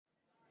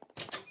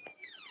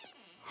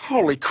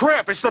Holy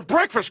crap, it's the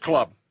Breakfast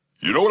Club.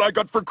 You know what I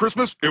got for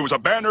Christmas? It was a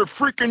banner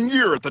freaking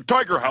year at the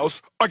Tiger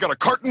House. I got a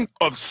carton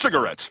of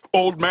cigarettes.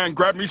 Old man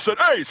grabbed me, said,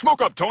 "Hey,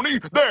 smoke up, Tony."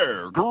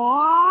 There.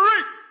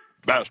 Great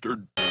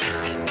bastard.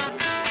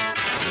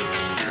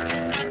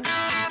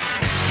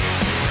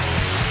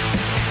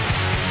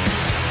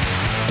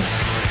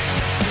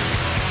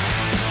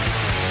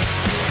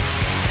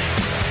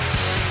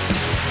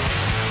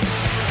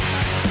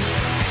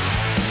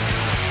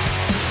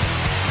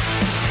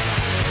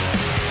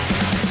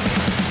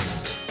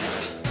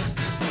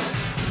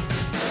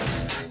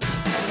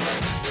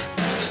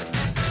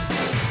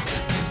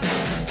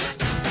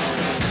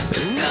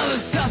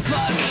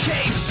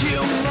 Suffocates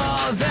you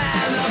more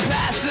than the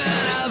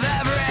passing of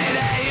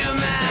everyday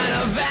human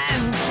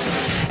events.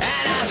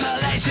 And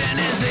isolation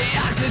is the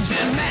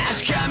oxygen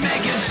mask can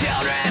make your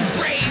children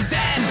breathe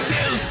in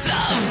to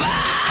survive.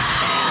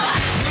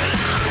 But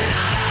I'm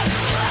not a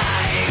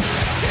slave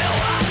to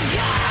a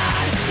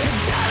god that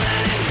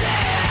doesn't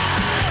exist.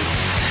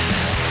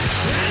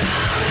 And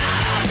I'm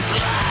not a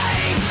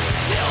slave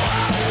to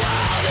a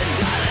world that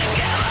doesn't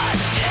give a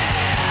shit.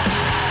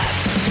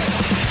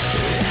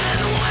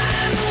 And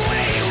when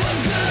we were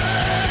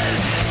good,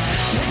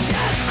 you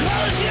just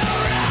close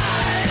your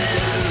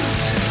eyes.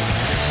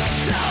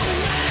 So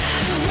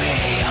when we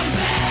are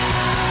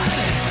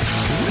bad,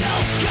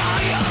 we'll scar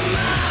your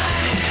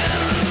mind.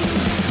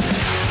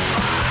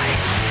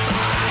 Fight,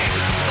 fight, fight,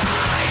 fight,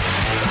 fight,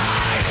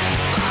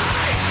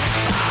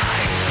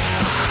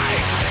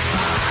 fight,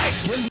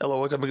 fight. Hello,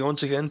 welcome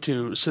once again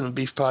to Sin and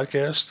Beef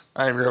Podcast.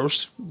 I am your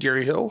host,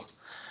 Gary Hill.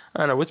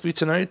 And with me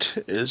tonight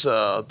is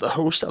the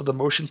host of the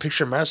Motion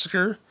Picture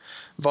Massacre,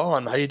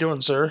 Vaughn. How you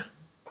doing, sir?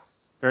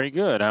 Very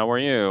good. How are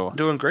you?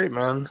 Doing great,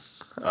 man.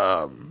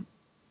 In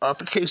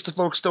case the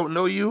folks don't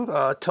know you,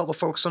 tell the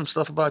folks some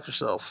stuff about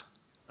yourself.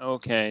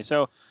 Okay,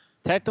 so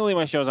technically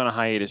my show's on a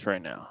hiatus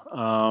right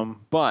now,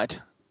 but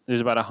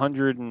there's about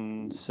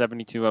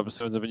 172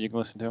 episodes of it you can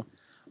listen to.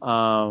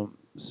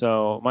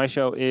 So my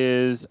show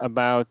is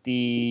about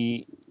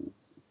the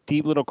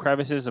deep little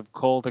crevices of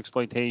cult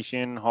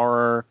exploitation,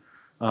 horror,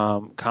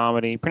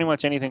 comedy, pretty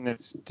much anything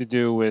that's to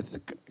do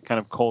with kind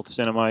of cult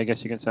cinema, I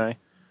guess you can say.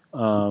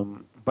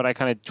 But I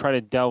kind of try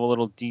to delve a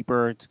little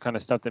deeper to kind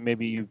of stuff that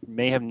maybe you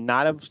may have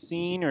not have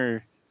seen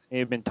or may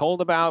have been told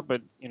about,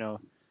 but you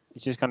know,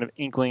 it's just kind of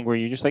inkling where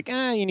you're just like,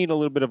 you need a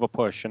little bit of a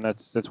push, and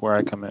that's where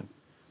I come in,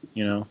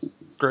 you know.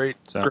 Great.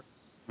 So, Great.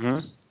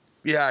 Mm-hmm.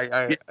 Yeah,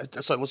 I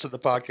listen to the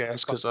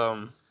podcast because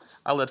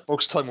I let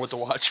folks tell me what to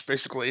watch,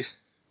 basically.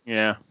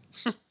 Yeah.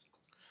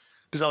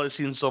 Because I've always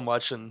seen so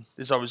much, and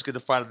it's always good to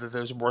find that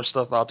there's more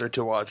stuff out there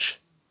to watch.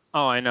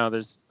 Oh, I know.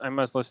 I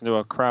must listen to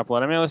a crap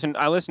lot. I mean,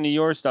 I listen to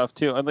your stuff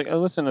too. I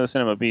listen to the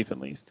Cinema Beef at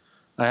least.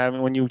 I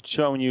haven't. When you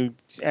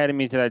added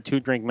me to that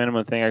 2-drink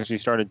minimum thing, I actually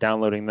started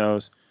downloading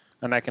those,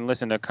 and I can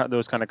listen to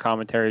those kind of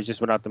commentaries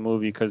just without the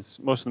movie, because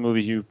most of the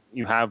movies you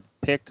have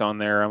picked on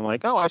there, I'm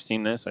like, oh, I've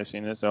seen this.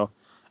 So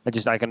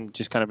I can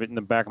just kind of in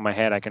the back of my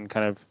head, I can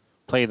kind of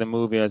play the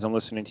movie as I'm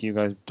listening to you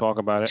guys talk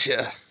about it.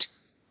 Yeah.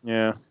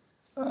 Yeah.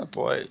 Oh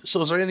boy. So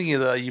is there anything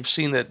that you've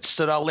seen that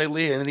stood out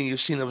lately? Anything you've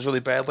seen that was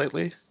really bad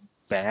lately?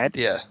 Bad?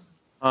 Yeah.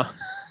 No.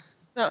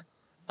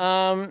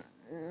 No.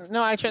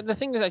 The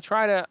thing is, I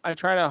try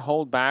to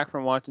hold back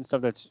from watching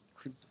stuff that's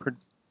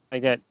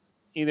like that.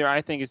 Either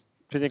I think is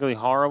particularly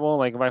horrible.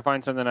 Like if I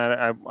find something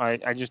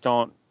I just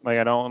don't like.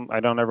 I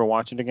don't ever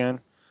watch it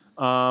again.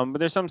 But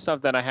there's some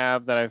stuff that I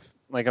have that I've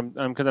like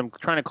because I'm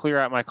trying to clear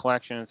out my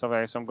collection and stuff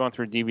like that. So I'm going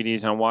through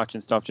DVDs and I'm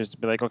watching stuff just to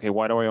be like, okay,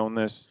 why do I own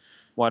this?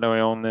 Why do I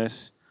own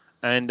this?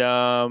 And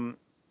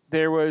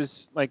there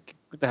was like,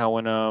 what the hell,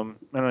 when I don't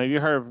know, have you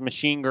heard of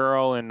Machine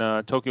Girl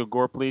and Tokyo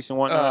Gore Police and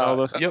whatnot? All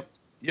those, Yep.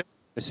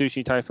 the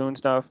Sushi Typhoon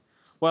stuff.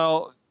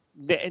 Well,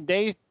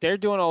 they're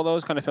doing all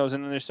those kind of films,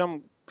 and then there's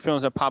some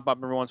films that pop up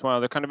every once in a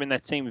while. They're kind of in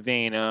that same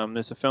vein.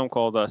 There's a film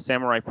called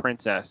Samurai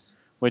Princess,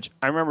 which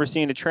I remember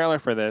seeing the trailer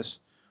for this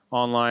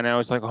online. I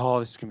was like, oh,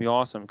 this is gonna be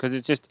awesome, because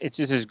it's just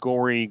this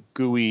gory,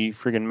 gooey,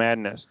 friggin'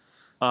 madness.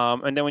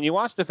 And then when you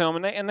watch the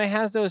film, and they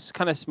has those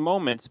kind of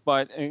moments,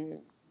 but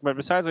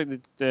besides like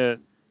the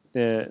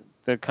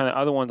kind of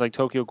other ones like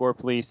Tokyo Gore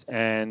Police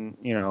and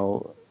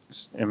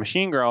and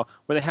Machine Girl,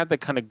 where they have the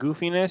kind of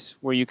goofiness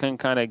where you can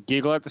kind of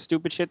giggle at the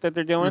stupid shit that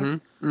they're doing.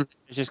 Mm-hmm.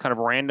 It's just kind of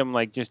random,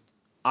 like just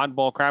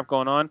oddball crap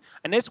going on.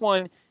 And this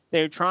one,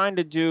 they're trying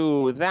to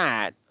do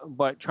that,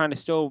 but trying to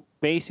still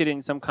base it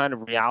in some kind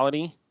of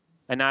reality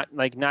and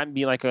not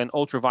be like an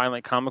ultra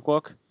violent comic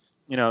book.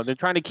 They're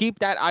trying to keep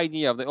that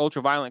idea of the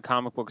ultra violent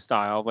comic book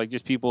style, like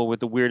just people with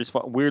the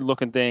weird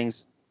looking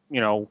things,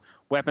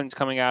 weapons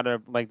coming out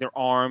of like their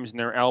arms and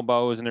their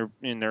elbows and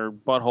their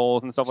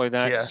buttholes and stuff like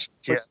that. Yes.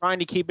 But trying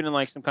to keep it in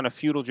like some kind of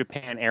feudal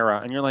Japan era,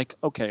 and you're like,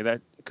 okay,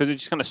 that because it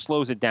just kind of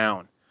slows it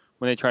down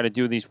when they try to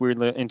do these weird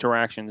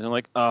interactions. And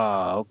like,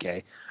 oh,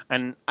 okay.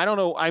 And I don't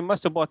know, I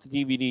must have bought the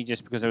DVD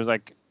just because it was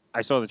like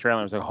I saw the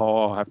trailer. I was like,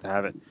 oh, I'll have to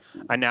have it.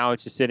 And now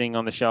it's just sitting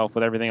on the shelf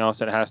with everything else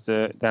that has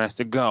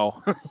to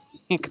go,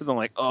 because I'm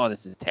like, oh,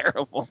 this is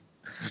terrible.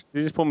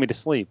 They just put me to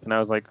sleep, and I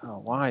was like,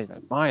 oh, why did I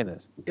buy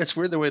this? It's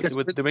weird the way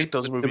they make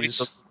those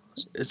movies.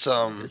 It's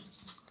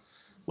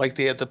like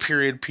they had the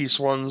period piece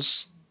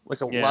ones,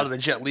 like a lot of the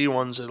Jet Li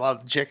ones, and a lot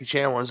of the Jackie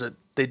Chan ones that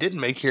they didn't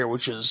make here,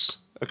 which is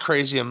a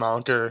crazy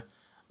amount. Or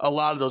a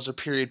lot of those are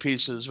period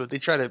pieces, but they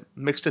try to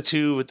mix the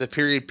two with the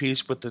period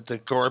piece with the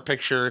gore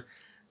picture.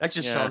 That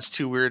just sounds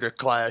too weird to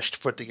clash to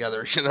put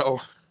together, you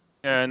know.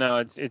 Yeah, no,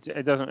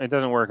 it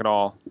doesn't work at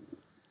all.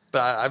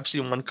 But I've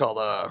seen one called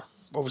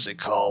what was it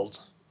called?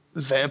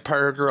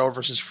 Vampire Girl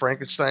versus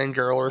Frankenstein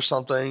Girl or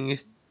something.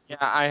 Yeah,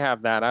 I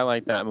have that. I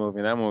like that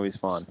movie. That movie's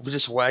fun.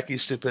 Just wacky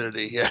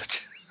stupidity, yeah.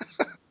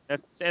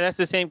 That's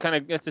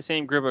the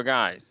same group of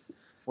guys,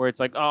 where it's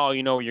like, oh,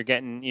 you're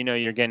getting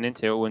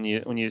into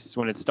it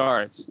when it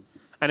starts,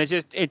 and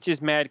it's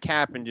just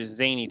madcap and just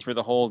zany through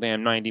the whole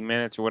damn 90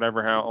 minutes or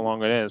whatever how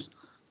long it is.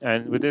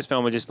 And with this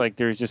film, it's just like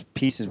there's just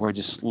pieces where it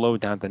just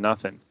slowed down to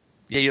nothing.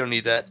 Yeah, you don't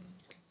need that.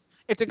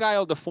 It's a guy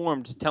all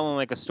deformed telling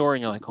like a story,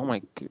 and you're like, oh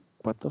my,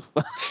 what the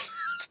fuck?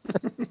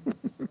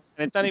 And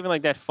it's not even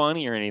like that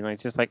funny or anything.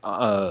 It's just like,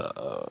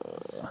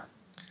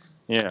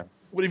 yeah.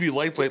 What have you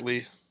liked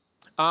lately?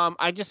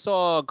 I just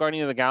saw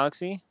Guardian of the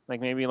Galaxy,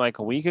 maybe a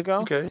week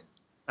ago. Okay.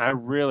 I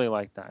really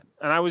liked that,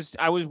 and I was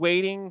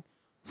waiting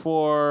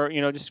for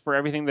just for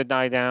everything to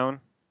die down,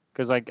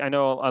 because I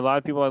know a lot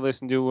of people I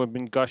listen to have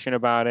been gushing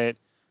about it.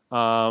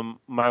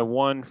 My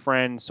one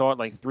friend saw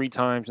it 3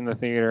 times in the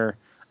theater,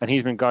 and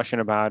he's been gushing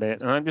about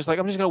it, and I'm just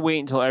gonna wait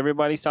until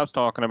everybody stops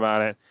talking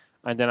about it,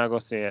 and then I'll go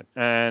see it.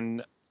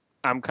 And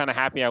I'm kind of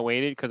happy I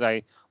waited, because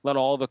I let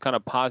all the kind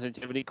of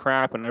positivity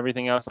crap and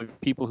everything else,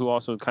 people who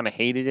also kind of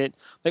hated it,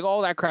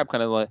 all that crap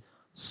kind of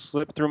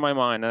slipped through my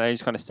mind, and I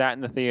just kind of sat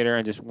in the theater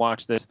and just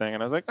watched this thing,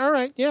 and I was like, all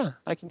right, yeah,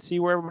 I can see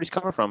where everybody's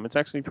coming from. It's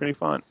actually pretty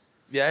fun.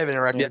 Yeah, I haven't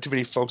interacted too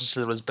many folks who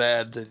said it was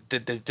bad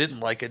that didn't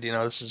like it.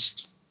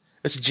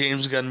 It's a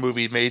James Gunn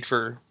movie made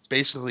for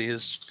basically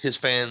his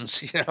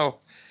fans.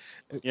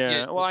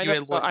 Yeah. Well, you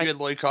had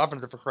Lloyd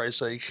Carpenter, for Christ's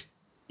sake.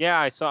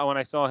 Yeah, when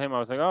I saw him, I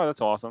was like, oh,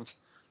 that's awesome.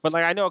 But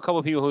I know a couple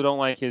of people who don't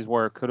like his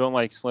work, who don't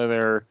like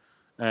Slither,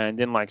 and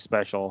didn't like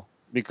Special,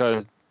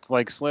 because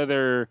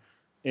Slither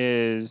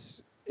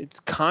it's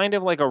kind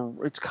of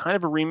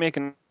a remake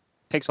and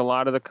takes a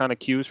lot of the kind of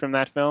cues from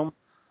that film.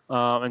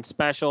 And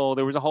Special,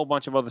 there was a whole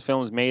bunch of other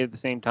films made at the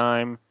same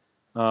time.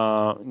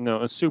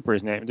 Super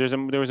his name. There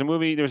was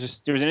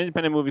an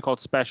independent movie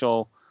called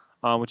Special,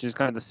 which is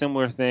kind of the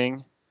similar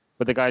thing,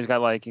 but the guy's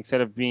got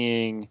instead of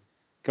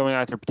going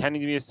out there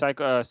pretending to be a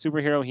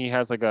superhero, he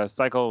has a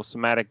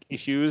psychosomatic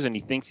issues, and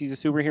he thinks he's a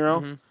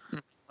superhero.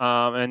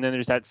 Mm-hmm. And then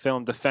there's that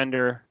film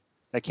Defender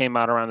that came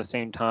out around the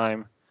same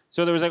time.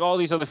 So there was all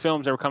these other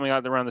films that were coming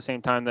out around the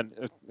same time that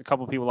a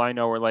couple of people I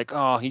know were like,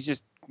 oh, he's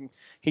just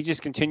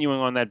continuing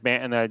on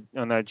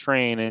that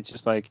train, and it's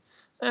just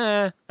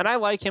And I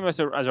like him as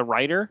a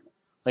writer,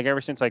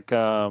 ever since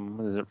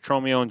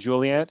Romeo and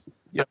Juliet.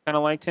 Yep. I kind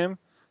of liked him.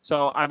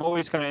 So I'm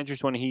always kind of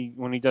interested when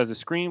he does a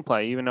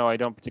screenplay, even though I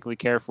don't particularly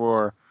care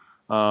for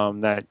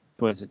that.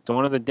 What is it?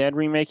 Dawn of the Dead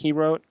remake he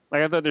wrote.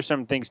 I thought there's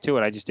some things to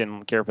it. I just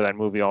didn't care for that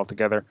movie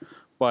altogether.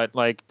 But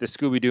the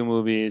Scooby-Doo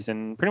movies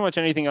and pretty much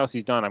anything else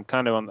he's done, I'm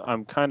kind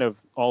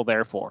of all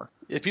there for.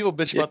 Yeah, people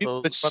bitch about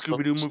the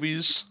Scooby-Doo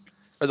movies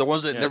are the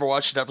ones that never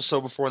watched an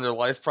episode before in their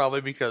life,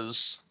 probably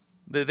because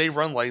they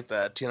run like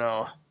that,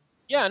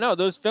 Yeah, no,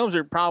 those films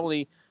are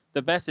probably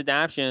the best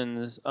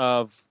adaptions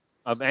of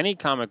any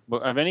comic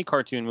book, of any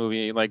cartoon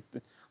movie.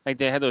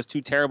 They had those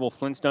 2 terrible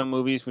Flintstone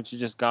movies, which are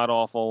just god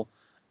awful,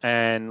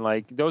 and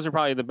those are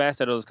probably the best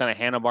of those kind of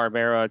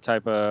Hanna-Barbera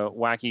type of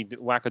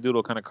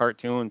wackadoodle kind of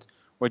cartoons,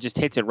 where it just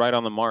hits it right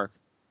on the mark.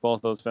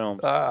 Both those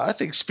films. I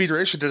think Speed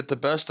Racer did it the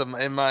best,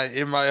 in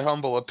my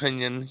humble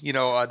opinion.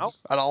 Out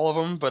all of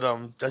them, but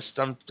I'm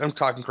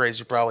talking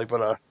crazy probably,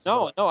 but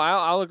No,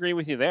 I'll agree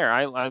with you there.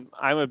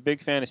 I'm a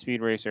big fan of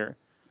Speed Racer.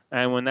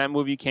 And when that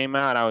movie came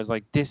out, I was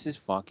like, this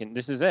is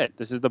it.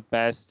 This is the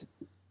best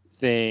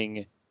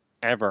thing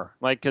ever.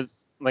 Cause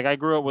I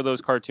grew up with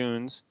those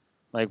cartoons,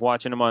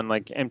 watching them on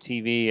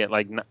MTV at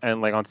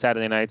on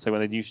Saturday nights,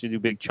 when they used to do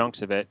big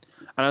chunks of it.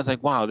 And I was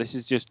like, wow, this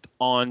is just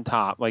on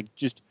top,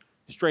 just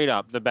straight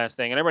up the best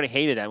thing. And everybody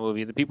hated that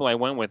movie. The people I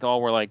went with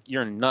all were like,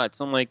 you're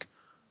nuts. I'm like,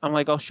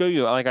 I'll show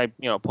you. I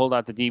pulled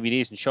out the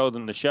DVDs and showed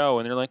them the show,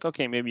 and they're like,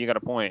 okay, maybe you got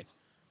a point.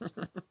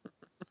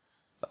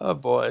 Oh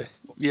boy.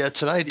 Yeah,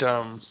 tonight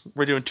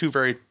we're doing two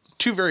very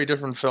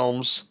different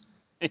films.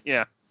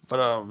 Yeah. But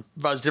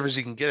about as different as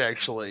you can get,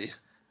 actually.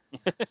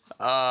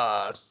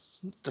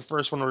 The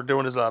first one we're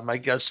doing is my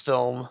guest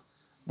film,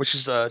 which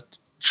is the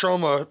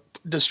Troma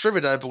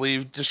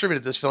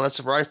distributed this film. That's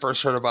where I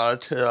first heard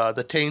about it.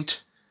 The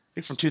Taint, I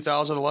think from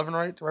 2011,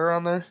 right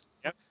around there.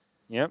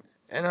 Yep.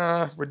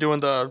 And we're doing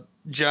the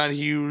John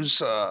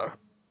Hughes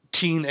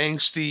teen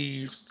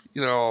angsty,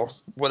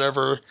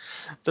 whatever,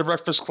 The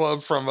Breakfast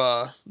Club from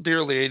the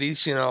early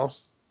 80s,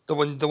 the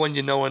one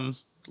and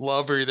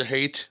love or either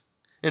hate.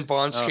 In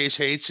Bond's case,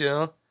 hates,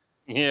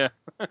 Yeah.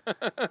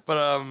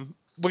 But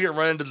we'll get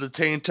right into the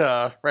Taint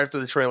right after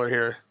the trailer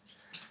here.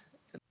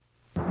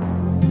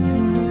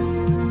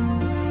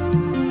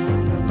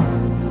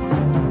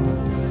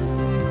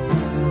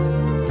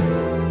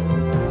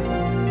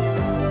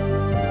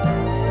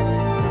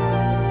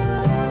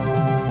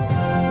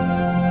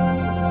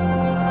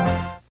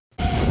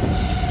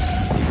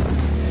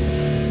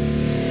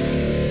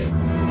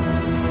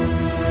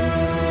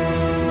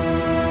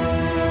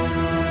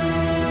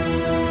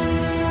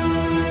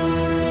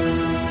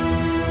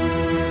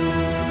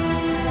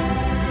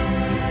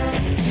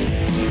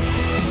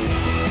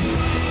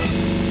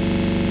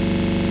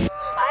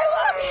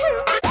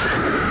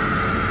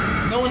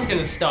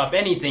 stop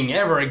anything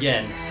ever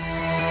again.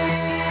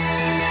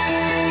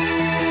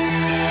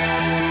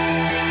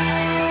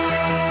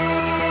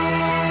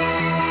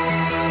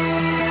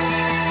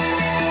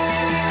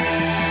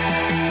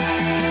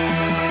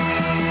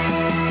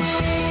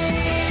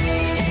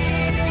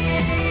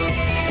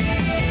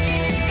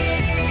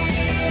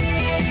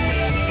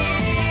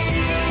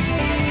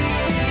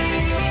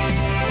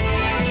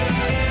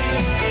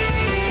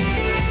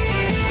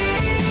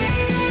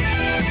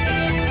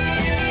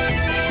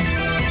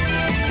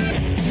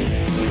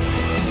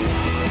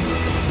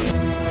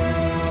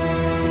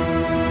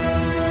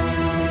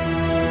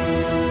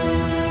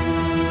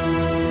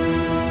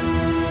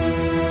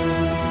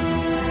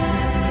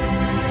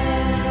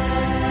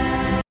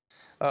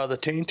 The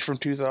Taint from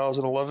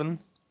 2011.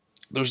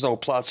 There's no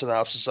plot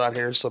synopsis on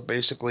here, so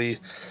basically,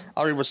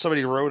 I'll read what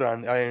somebody wrote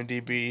on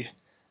IMDb.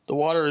 The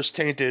water is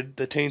tainted.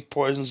 The taint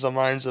poisons the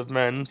minds of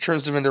men,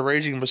 turns them into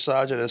raging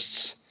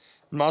misogynists,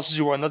 monsters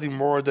who want nothing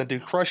more than to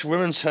crush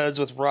women's heads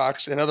with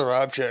rocks and other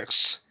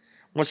objects.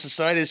 When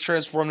society is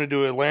transformed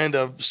into a land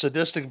of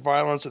sadistic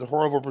violence and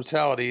horrible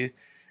brutality,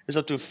 it's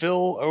up to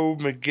Phil O.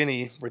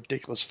 McGinney,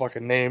 ridiculous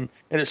fucking name,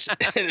 and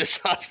his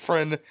hot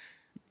friend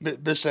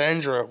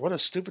Bissandra, what a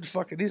stupid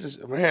fucking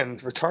man,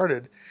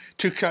 retarded,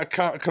 to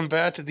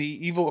combat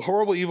the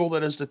horrible evil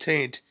that is the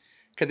taint.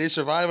 Can they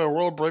survive a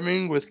world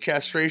brimming with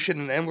castration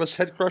and endless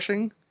head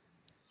crushing?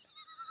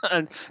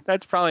 And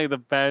that's probably the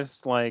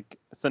best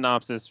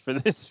synopsis for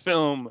this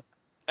film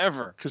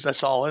ever. Because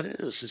that's all it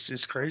is.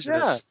 It's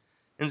craziness.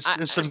 Yeah.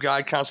 And some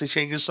guy constantly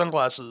changing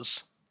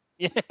sunglasses.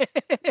 Yeah.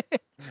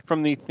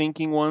 From the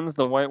thinking ones,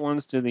 the white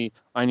ones, to the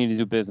I need to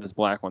do business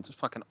black ones. It's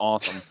fucking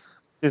awesome.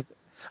 Just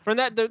from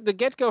that, the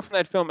get go from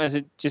that film, as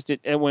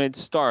when it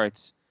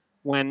starts,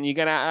 when you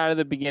get out of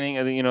the beginning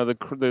of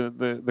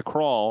the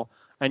crawl,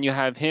 and you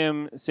have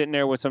him sitting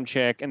there with some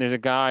chick, and there's a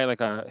guy,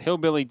 like a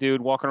hillbilly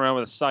dude, walking around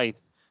with a scythe,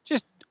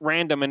 just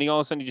random, and he all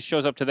of a sudden he just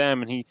shows up to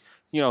them, and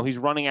he's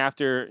running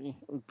after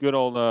good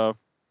old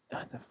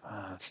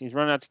he's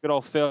running after good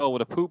old Phil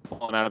with a poop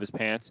falling out of his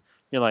pants.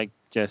 You're like,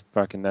 just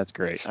fucking, that's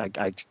great.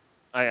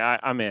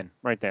 I'm in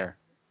right there.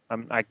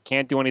 I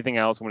can't do anything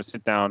else. I'm gonna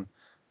sit down.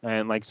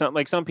 And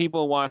some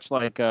people watch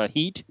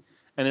Heat,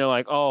 and they're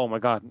like, oh my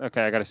god,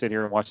 okay, I got to sit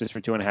here and watch this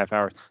for 2.5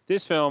 hours.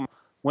 This film,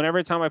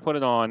 whenever time I put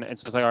it on,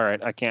 it's just like, all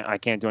right, I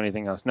can't do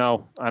anything else.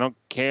 No, I don't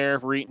care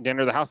if we're eating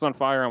dinner. The house is on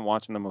fire. I'm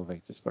watching the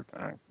movie. Just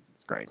fucking,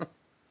 it's great.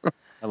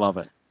 I love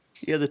it.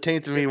 Yeah, the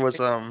taint to me was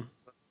I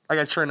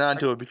got turned on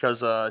to it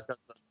because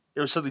it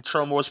was something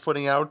Troma was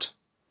putting out.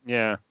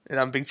 Yeah.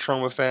 And I'm a big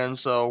Troma fan,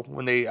 so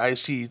when I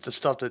see the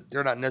stuff that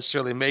they're not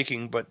necessarily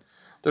making, but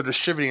they're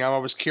distributing, I'm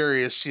always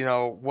curious,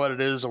 what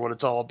it is or what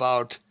it's all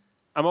about.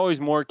 I'm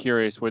always more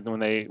curious when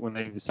they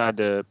decide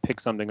to pick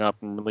something up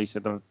and release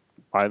it.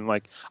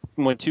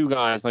 When two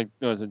guys, there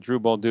was a Drew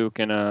Bolduc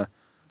and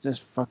what's his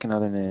fucking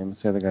other name?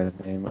 What's the other guy's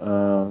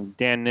name?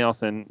 Dan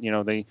Nelson.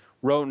 They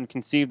wrote and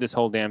conceived this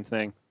whole damn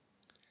thing.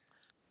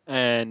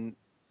 And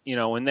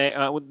when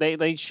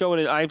they showed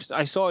it,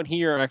 I saw it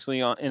here actually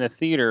in a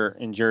theater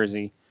in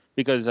Jersey,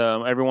 because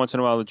every once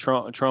in a while the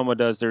Troma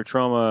does their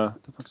Troma.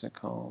 What the fuck's it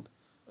called?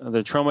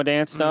 The Troma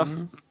dance stuff,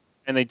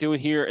 and they do it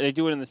here. They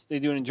do it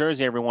in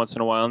Jersey every once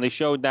in a while, and they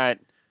showed that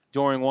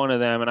during one of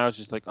them, and I was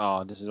just like,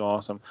 oh, this is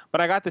awesome. But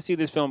I got to see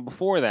this film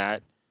before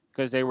that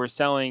because they were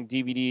selling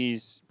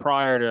DVDs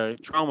prior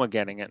to Troma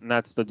getting it, and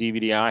that's the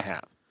DVD I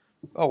have.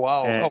 Oh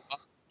wow! And,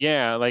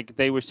 yeah,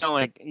 they were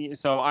selling.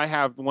 So I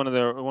have one of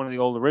the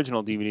old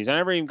original DVDs. I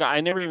never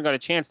even got a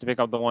chance to pick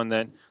up the one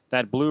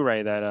that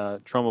Blu-ray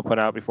that Troma put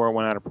out before it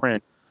went out of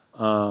print.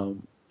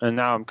 And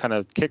now I'm kind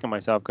of kicking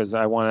myself because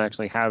I want to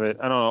actually have it.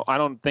 I don't know. I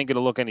don't think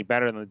it'll look any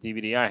better than the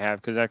DVD I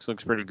have, because it actually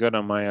looks pretty good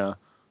on my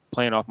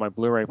playing off my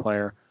Blu-ray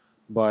player.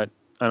 But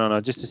I don't know.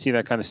 Just to see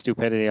that kind of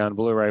stupidity on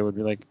Blu-ray would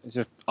be like, it's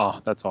just,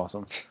 oh, that's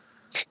awesome.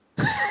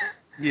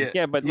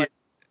 Yeah. But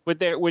with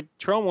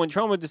Troma, when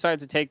Troma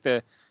decides to take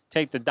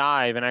the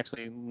dive and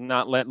actually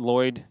not let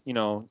Lloyd,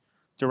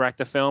 direct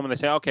the film, and they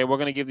say, okay, we're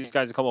going to give these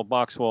guys a couple of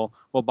bucks. We'll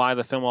buy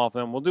the film off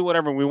them. We'll do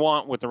whatever we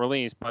want with the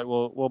release, but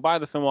we'll buy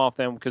the film off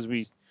them because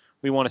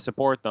we want to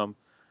support them.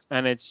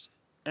 And it's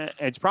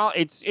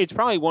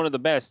probably one of the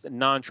best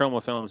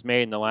non-Troma films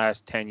made in the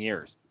last 10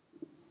 years.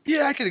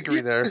 Yeah, I can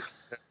agree there.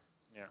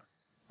 Yeah.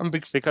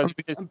 Because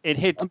it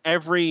hits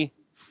every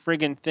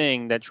friggin'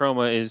 thing that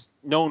Troma is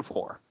known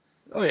for.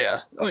 Oh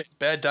yeah.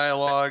 Bad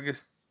dialogue,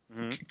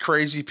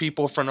 crazy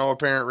people for no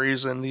apparent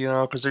reason,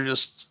 because they're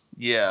just,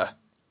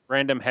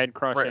 random head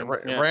crushing.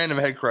 Random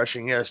head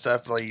crushing, yes,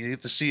 definitely. You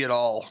get to see it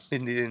all.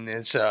 And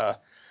it's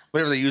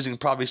whatever they're using,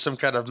 probably some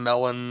kind of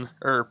melon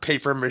or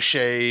paper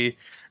mache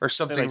or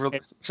something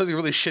something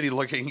really shitty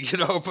looking,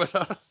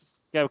 but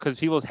yeah, because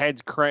people's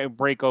heads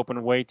break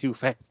open way too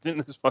fast in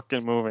this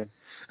fucking movie.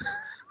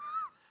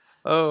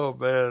 Oh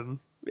man,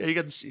 yeah, you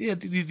got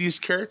these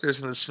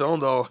characters in this film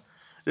though.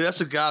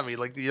 That's what got me.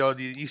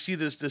 You see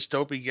this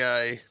dopey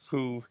guy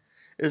who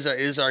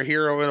is our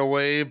hero in a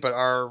way, but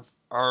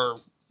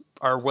our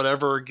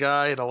whatever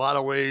guy in a lot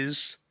of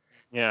ways.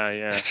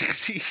 Yeah.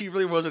 He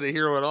really wasn't a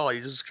hero at all.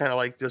 He just kind of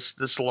like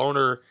this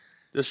loner,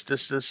 this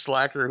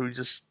slacker who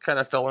just kind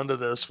of fell into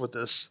this with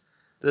this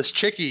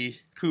chickie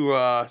who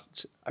I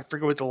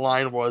forget what the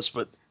line was,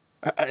 but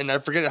I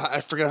forget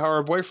how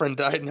her boyfriend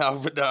died now,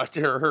 but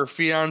her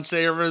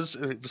fiance was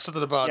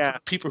something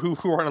about people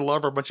who aren't in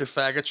love are a bunch of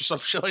faggots or some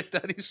shit like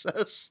that. He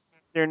says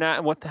they're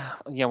not. What the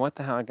hell? Yeah, what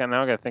the hell?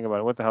 Now I got to think about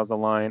it. What the hell's the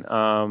line?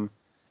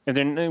 If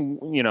they're,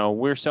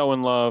 we're so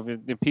in love.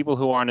 The people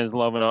who aren't as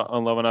loving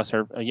us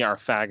are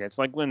faggots.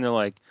 Like when they're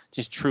like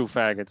just true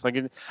faggots.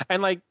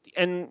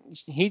 And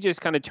he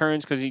just kind of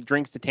turns because he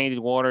drinks the tainted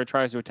water,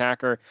 tries to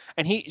attack her,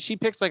 and she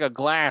picks like a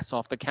glass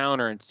off the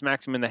counter and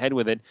smacks him in the head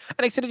with it.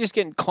 And instead of just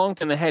getting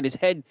clunked in the head, his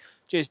head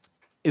just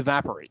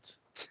evaporates,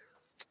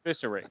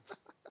 eviscerates.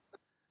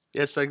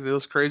 Yeah, it's like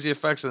those crazy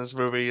effects in this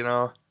movie,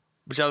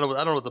 Which I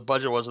don't know what the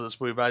budget was of this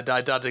movie, but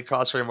I doubt it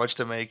cost very much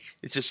to make.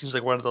 It just seems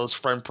like one of those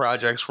friend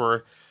projects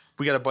where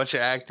we got a bunch of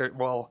actors.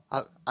 Well,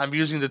 I'm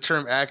using the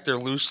term actor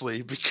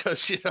loosely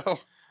because,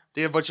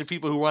 they have a bunch of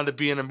people who wanted to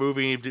be in a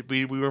movie.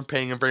 We weren't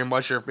paying them very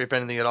much, or if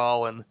anything at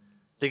all, and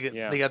they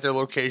got their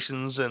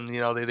locations, and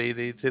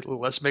they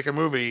let's make a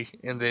movie,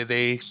 and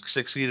they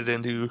succeeded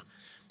into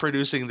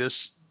producing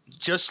this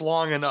just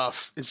long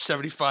enough in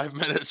 75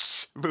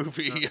 minutes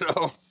movie,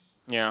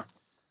 Yeah.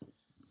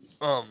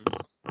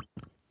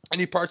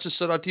 Any parts that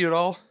stood out to you at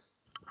all?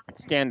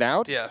 Stand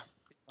out? Yeah.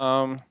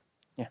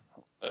 Yeah.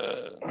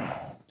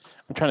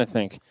 I'm trying to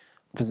think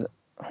because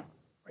right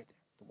there,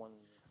 the one.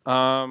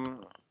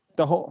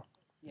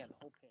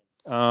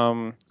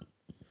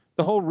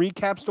 The whole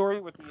recap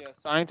story with the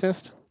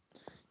scientist.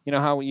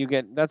 How you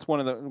get that's one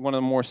of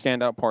the more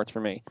standout parts for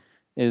me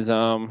is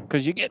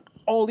because you get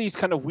all these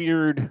kind of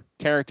weird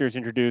characters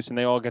introduced and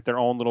they all get their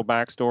own little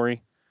backstory.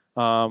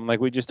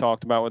 Like we just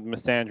talked about with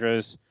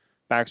Missandra's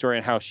backstory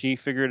and how she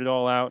figured it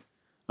all out.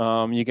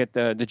 You get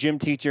the gym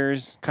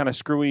teacher's kind of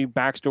screwy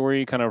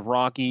backstory, kind of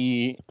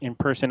Rocky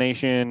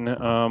impersonation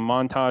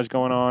montage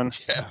going on.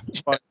 Yeah.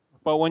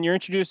 But when you're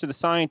introduced to the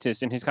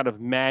scientist and his kind of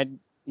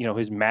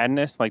his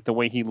madness, like the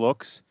way he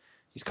looks,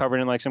 he's covered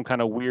in like some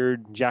kind of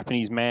weird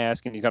Japanese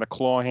mask, and he's got a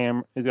claw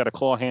hand,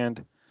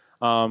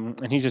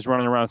 and he's just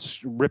running around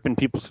ripping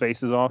people's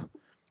faces off,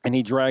 and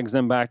he drags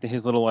them back to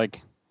his little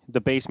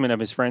the basement of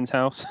his friend's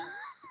house.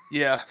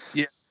 Yeah.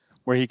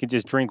 Where he could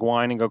just drink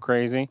wine and go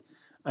crazy.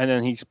 And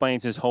then he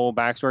explains his whole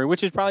backstory,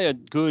 which is probably a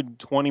good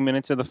 20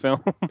 minutes of the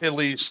film. At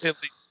least.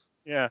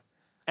 Yeah.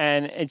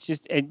 And it's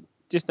just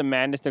the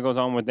madness that goes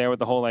on with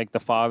the whole, the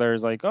father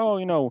is like,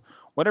 oh,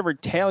 whatever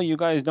tale you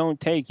guys don't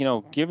take,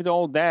 give it to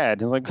old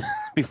dad. It's like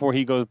before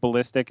he goes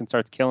ballistic and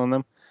starts killing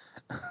them.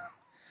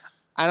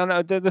 I don't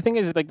know. The thing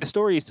is, the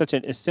story is such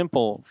a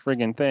simple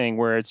friggin' thing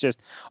where it's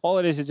just, all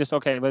it is just,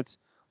 okay, let's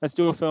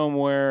do a film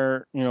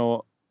where,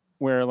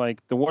 where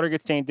the water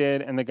gets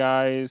tainted and the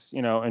guys,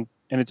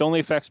 and it only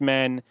affects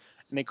men,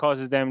 and it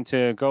causes them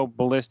to go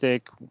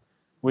ballistic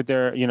with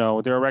their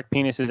erect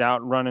penises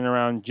out running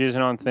around,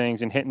 jizzing on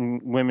things and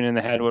hitting women in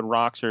the head with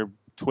rocks or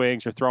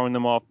twigs or throwing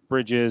them off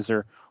bridges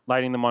or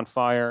lighting them on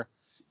fire.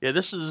 Yeah,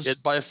 this is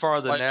by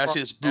far the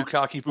nastiest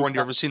bukkake porn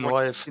you've ever seen in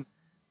life,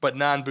 but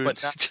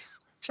non-boot.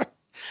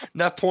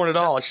 Not porn at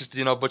all. It's just,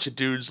 a bunch of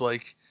dudes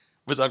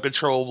with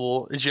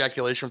uncontrollable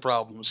ejaculation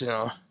problems,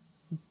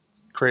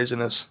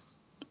 craziness.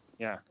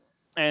 Yeah.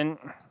 And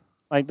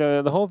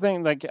the whole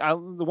thing, the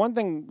one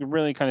thing that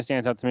really kind of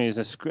stands out to me is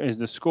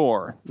the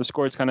score. The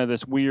score is kind of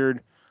this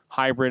weird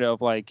hybrid of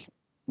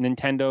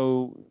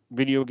Nintendo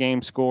video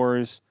game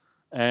scores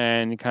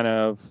and kind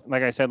of,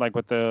 like I said,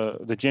 with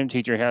the gym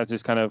teacher has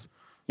this kind of,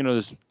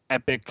 this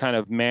epic kind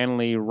of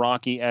manly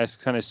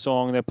Rocky-esque kind of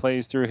song that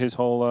plays through his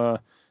whole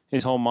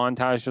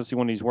montage, especially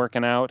when he's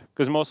working out.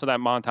 Because most of that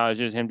montage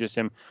is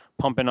him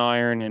pumping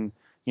iron and,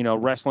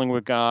 wrestling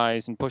with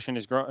guys and pushing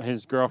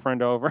his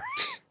girlfriend over.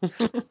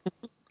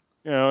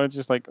 It's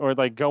just or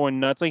going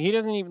nuts. He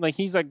doesn't even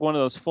he's one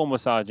of those full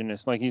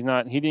misogynists.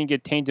 He didn't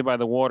get tainted by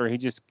the water. He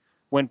just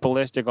went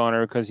ballistic on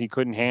her because he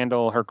couldn't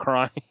handle her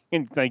crying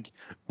and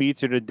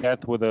beats her to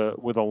death with a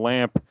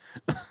lamp.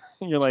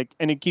 And you're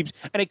and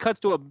it cuts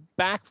to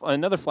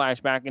another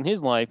flashback in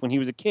his life when he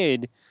was a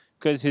kid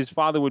because his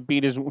father would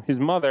beat his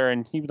mother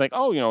and he'd be like,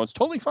 oh, it's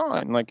totally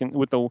fine.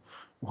 With the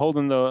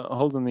holding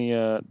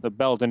the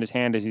belt in his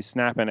hand as he's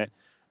snapping it.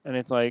 And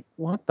it's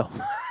what the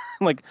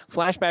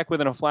flashback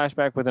within a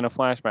flashback within a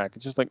flashback.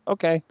 It's just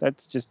okay,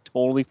 that's just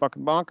totally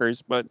fucking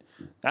bonkers, but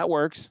that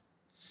works.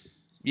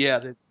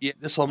 Yeah,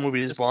 this whole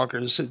movie is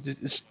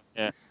bonkers.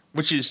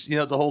 Which is,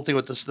 the whole thing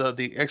with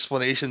the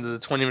explanation, the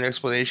 20-minute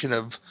explanation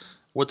of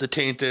what the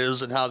taint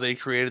is and how they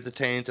created the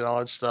taint and all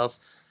that stuff.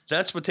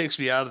 That's what takes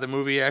me out of the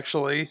movie,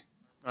 actually.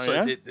 Oh,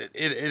 so yeah?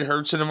 it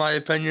hurts it, in my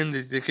opinion.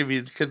 It could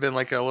have been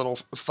a little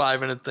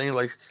 5-minute thing,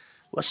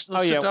 let's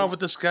sit down with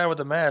this guy with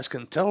the mask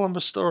and tell him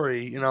a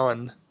story,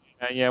 and.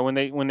 When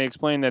they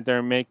explain that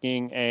they're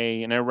making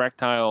an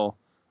erectile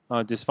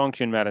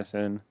dysfunction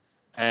medicine,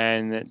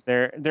 and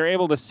they're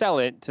able to sell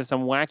it to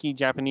some wacky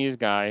Japanese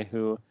guy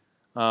who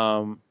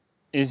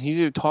he's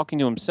either talking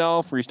to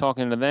himself or he's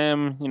talking to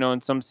them,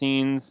 in some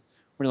scenes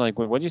We're like,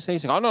 what'd you say?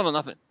 He's like, oh, no,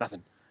 nothing.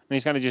 And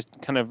he's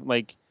kind of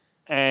like,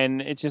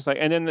 and it's just like,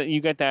 and then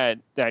you get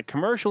that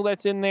commercial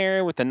that's in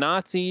there with the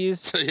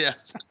Nazis. Yeah.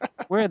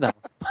 Where the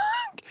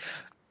fuck?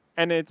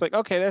 And it's like,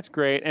 okay, that's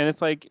great. And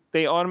it's like,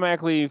 they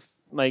automatically,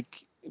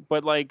 like,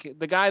 but like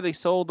the guy they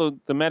sold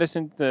the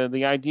medicine,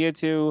 the idea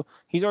to,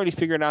 he's already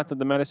figured out that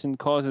the medicine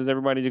causes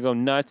everybody to go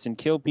nuts and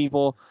kill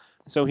people.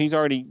 So he's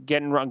already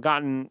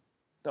gotten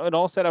it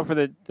all set up for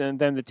them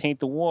to taint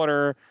the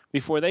water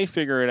before they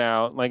figure it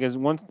out. Like,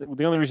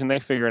 the only reason they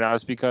figure it out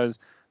is because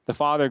the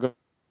father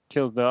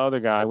kills the other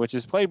guy, which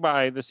is played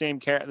by the same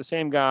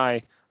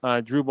guy,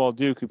 Drew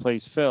Balduke, who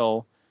plays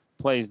Phil,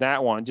 plays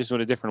that one just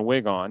with a different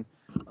wig on.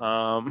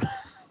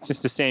 It's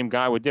just the same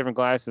guy with different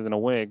glasses and a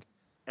wig,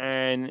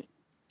 and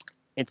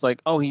it's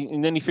like,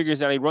 and then he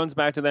figures out, he runs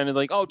back to them and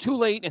like, oh, too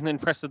late, and then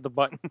presses the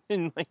button,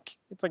 and like,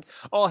 it's like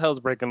all hell's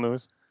breaking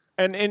loose.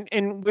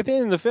 And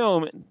within the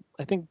film,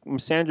 I think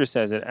Sandra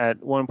says it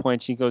at one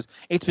point. She goes,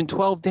 "It's been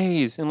 12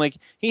 days," and like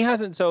he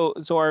hasn't. So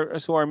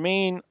our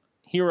main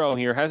hero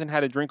here hasn't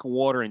had a drink of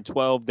water in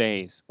 12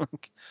 days.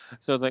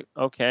 So it's like,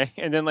 okay.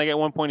 And then like at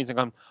one point he's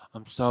like,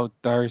 I'm so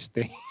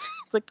thirsty.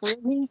 It's like,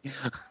 really?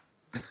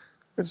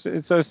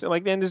 It's so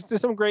like, then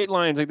there's some great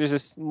lines. Like there's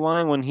this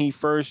line when he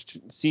first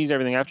sees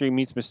everything after he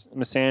meets Miss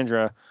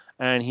Sandra,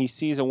 and he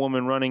sees a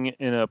woman running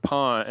in a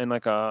pond in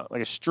like a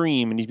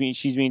stream, and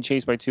she's being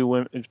chased by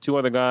two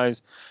other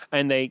guys,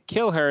 and they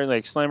kill her and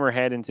like slam her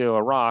head into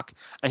a rock,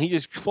 and he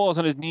just falls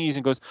on his knees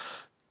and goes,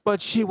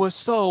 "But she was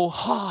so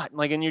hot."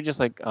 Like, and you're just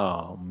like,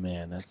 oh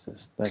man,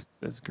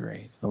 that's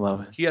great. I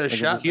love it. He had a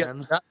shot,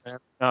 man.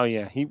 Oh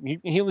yeah,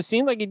 he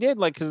seemed like he did,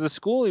 like, because the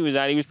school he was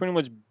at, he was pretty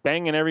much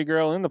banging every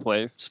girl in the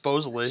place.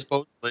 Supposedly.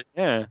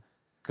 Yeah,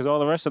 because all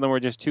the rest of them were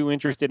just too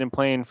interested in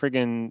playing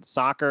friggin'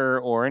 soccer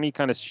or any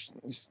kind of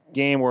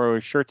game where it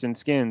was shirts and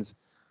skins.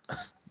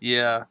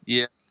 Yeah.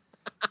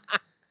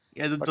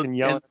 Fucking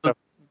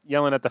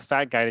yelling at the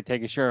fat guy to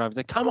take his shirt off. He's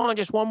like, "Come on,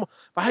 just one more.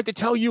 If I had to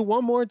tell you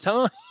one more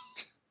time."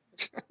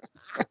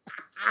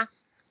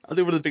 I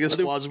think one of the biggest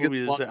flaws of the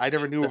movie is that I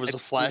never knew it was a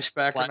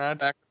flashback or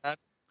not.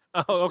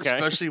 Oh, okay.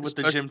 Especially with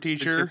the gym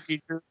teacher.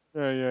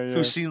 Yeah.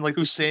 Who seemed like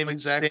the same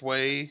exact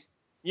way,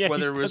 yeah,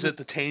 whether it was at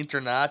the taint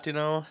or not, you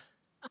know?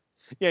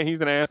 Yeah, he's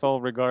an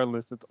asshole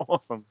regardless. It's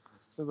awesome.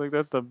 It's like,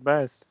 that's the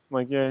best.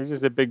 Like, yeah, he's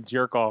just a big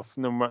jerk off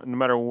no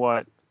matter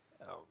what.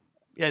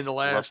 Yeah, in the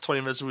last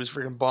 20 minutes, it was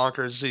freaking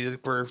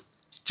bonkers. Were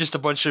just a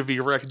bunch of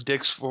erect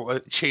dicks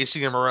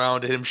chasing him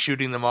around and him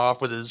shooting them off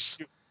with his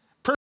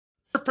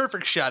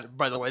perfect shot,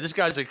 by the way. This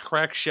guy's a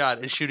crack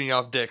shot at shooting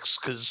off dicks,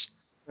 because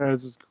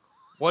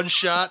one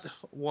shot,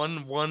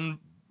 one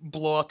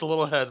blow out the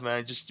little head,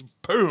 man. Just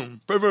boom,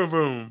 boom, boom,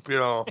 boom, you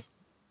know.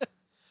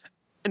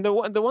 And the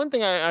one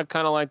thing I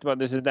kind of liked about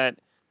this is that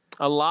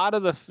a lot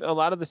of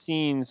the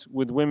scenes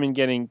with women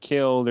getting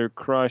killed or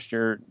crushed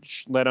or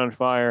lit on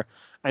fire,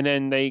 and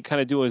then they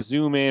kind of do a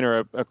zoom in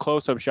or a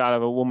close up shot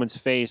of a woman's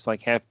face,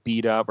 like half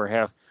beat up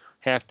or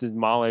half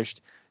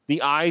demolished.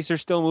 The eyes are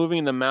still moving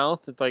in the mouth.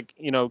 It's like,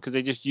 you know, because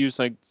they just use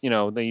they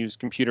use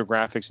computer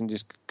graphics and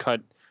just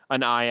cut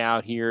an eye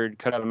out here,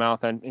 cut out a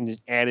mouth, and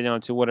just add it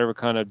onto whatever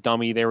kind of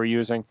dummy they were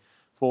using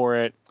for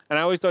it. And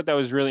I always thought that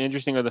was really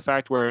interesting, of the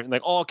fact where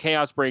like all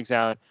chaos breaks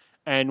out,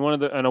 and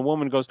a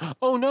woman goes,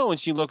 "Oh no," and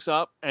she looks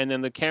up, and then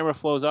the camera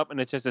flows up, and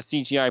it's just a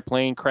CGI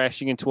plane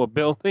crashing into a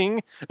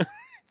building.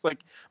 It's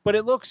like, but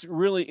it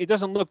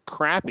doesn't look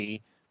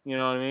crappy. You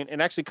know what I mean? It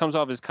actually comes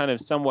off as kind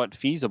of somewhat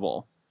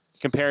feasible,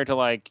 compared to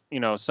like, you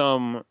know,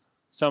 some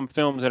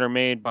films that are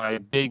made by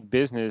big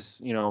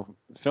business, you know,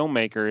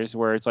 filmmakers,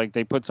 where it's like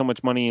they put so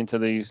much money into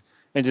the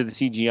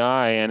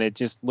CGI and it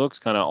just looks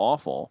kind of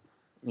awful,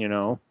 you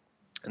know.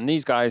 And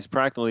these guys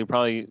probably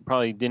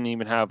didn't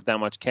even have that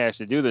much cash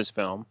to do this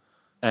film,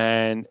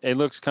 and it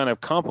looks kind of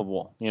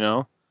comparable, you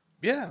know.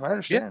 Yeah, I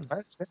understand.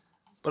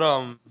 But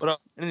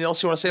anything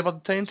else you want to say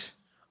about The Taint?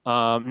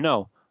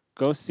 No.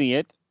 Go see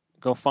it,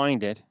 go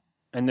find it,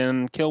 and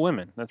then kill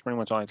women. That's pretty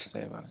much all I have to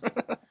say about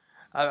it.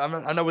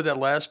 I know with that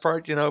last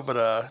part, you know,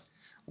 but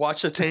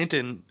watch The Taint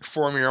and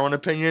form your own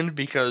opinion,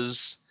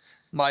 because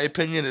my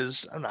opinion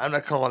is, I'm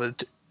not calling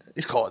it,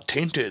 it's called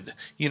Tainted,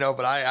 you know,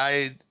 but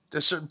I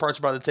there's certain parts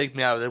about it that take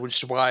me out of it,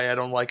 which is why I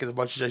don't like it as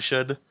much as I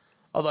should.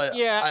 Although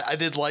yeah. I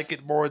did like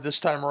it more this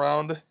time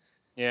around.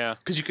 Yeah.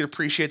 Because you could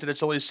appreciate that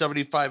it's only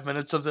 75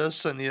 minutes of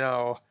this, and, you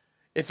know,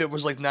 if it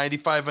was like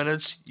 95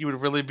 minutes, you would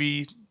really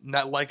be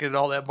not liking it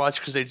all that much,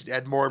 because they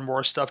add more and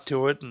more stuff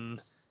to it.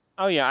 And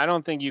oh yeah, I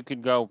don't think you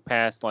could go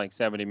past like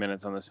 70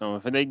 minutes on this film.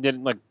 If they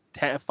did like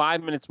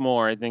 5 minutes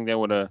more, I think they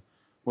would have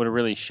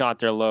really shot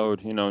their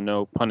load. You know,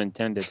 no pun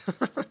intended.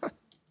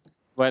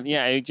 But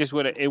yeah,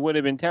 it would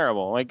have been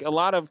terrible. Like a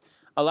lot of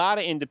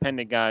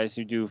independent guys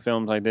who do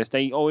films like this,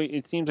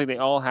 it seems like they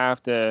all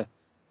have to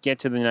get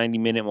to the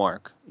 90-minute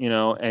mark, you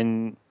know,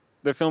 and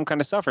the film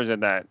kind of suffers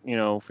at that, you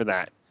know, for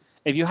that.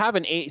 If you have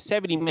an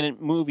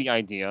 70-minute movie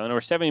idea or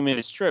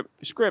 70-minute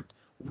script,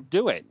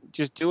 do it.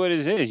 Just do it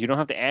as is. You don't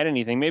have to add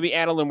anything. Maybe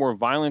add a little more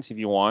violence if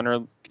you want,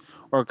 or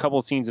a couple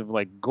of scenes of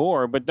like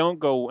gore, but don't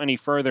go any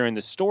further in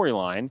the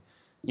storyline.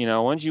 You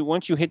know, once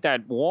you hit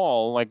that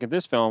wall, like in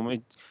this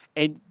film,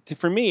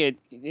 for me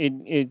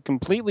it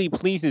completely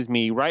pleases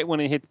me right when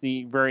it hits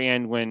the very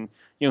end, when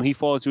he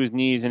falls to his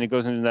knees and it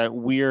goes into that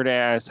weird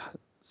ass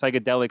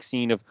psychedelic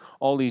scene of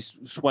all these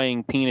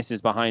swaying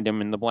penises behind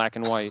him in the black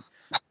and white,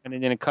 and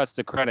then it cuts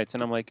the credits,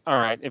 and I'm like, all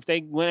right, if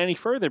they went any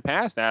further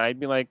past that, I'd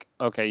be like,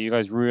 okay, you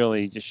guys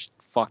really just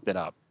fucked it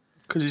up.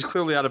 Because he's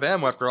clearly out of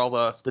ammo after all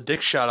the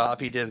dick shot off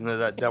he did in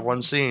that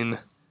one scene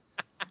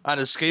on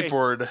his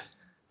skateboard.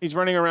 He's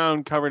running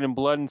around covered in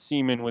blood and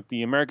semen with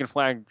the American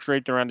flag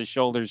draped around his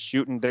shoulders,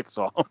 shooting dicks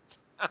off.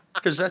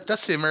 Because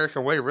that's the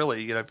American way,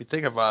 really. If you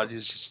think about it,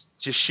 is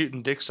just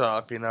shooting dicks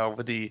off.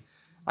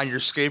 On your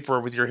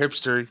skateboard with your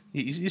hipster.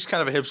 He's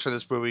kind of a hipster in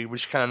this movie,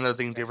 which kind of another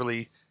thing that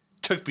really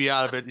took me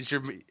out of it. Is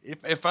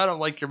if I don't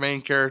like your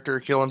main character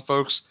killing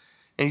folks,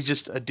 and he's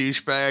just a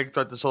douchebag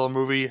throughout this whole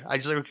movie, I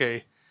just like,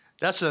 okay,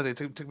 that's another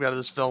thing that took me out of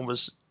this film,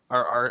 was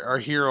our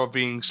hero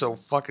being so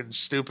fucking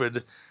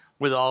stupid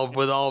with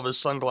all of his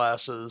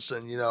sunglasses,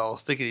 and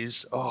thinking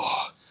he's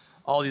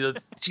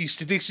he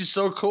thinks he's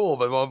so cool,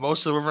 but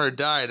most of the women are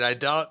dying. I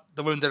doubt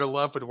the women that are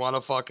left would want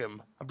to fuck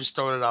him. I'm just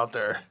throwing it out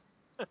there.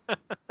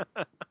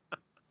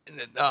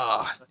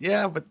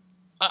 Yeah, but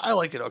I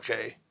like it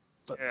okay.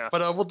 But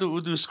we'll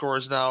do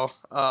scores now.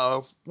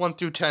 1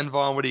 through 10,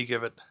 Vaughn, what do you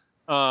give it?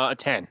 A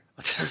 10.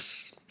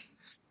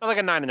 Like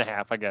a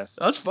 9.5, I guess.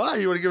 That's fine.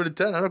 You want to give it a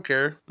 10? I don't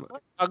care.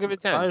 I'll give it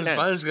a 10.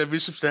 Mine's going to be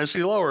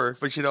substantially lower,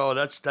 but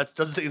that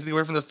doesn't take anything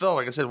away from the film.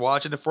 Like I said,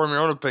 watch it and form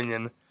your own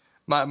opinion.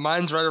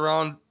 Mine's right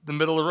around the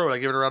middle of the road. I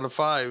give it around a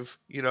 5.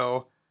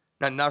 Not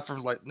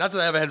that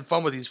I haven't had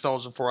fun with these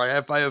films before. I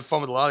have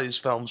fun with a lot of these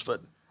films,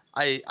 but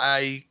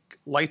I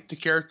like the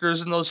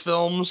characters in those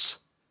films.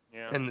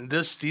 Yeah. And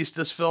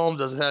this film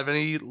doesn't have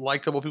any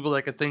likable people that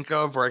I could think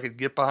of or I could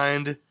get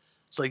behind.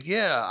 It's like,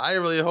 yeah, I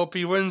really hope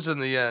he wins in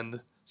the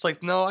end. It's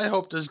like, no, I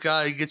hope this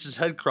guy gets his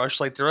head crushed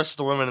like the rest of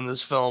the women in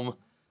this film,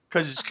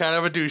 because he's kind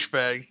of a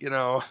douchebag,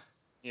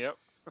 Yep.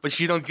 But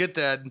you don't get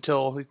that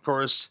until, of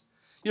course,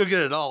 you don't get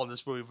it all in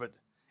this movie. But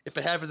if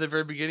it happened at the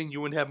very beginning, you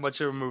wouldn't have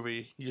much of a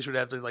movie. You just would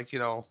have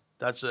to,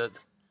 that's it.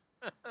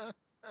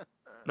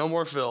 No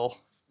more Phil.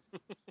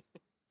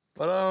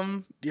 But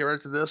yeah, right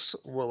after this,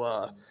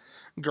 we'll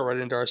go right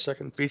into our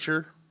second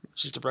feature,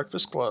 which is The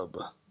Breakfast Club.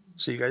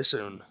 See you guys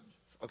soon.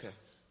 Okay.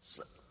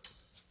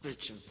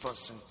 Bitch and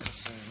fuss and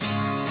cussing.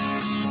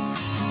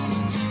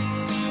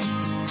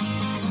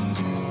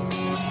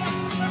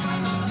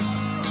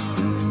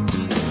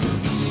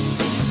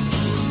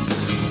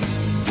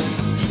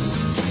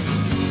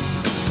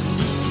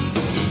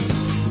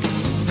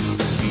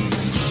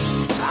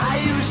 I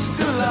used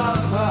to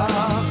love her,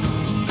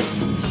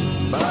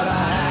 but I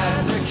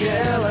had to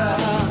kill her.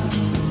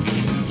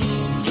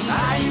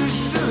 I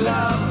used to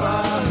love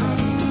her,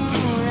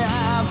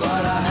 yeah,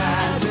 but I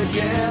had to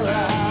kill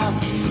her.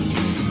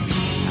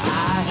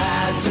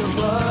 To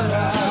put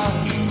her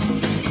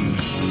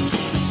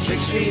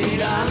 6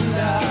 feet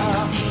under,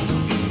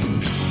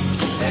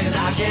 and I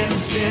can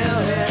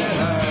still hear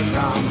her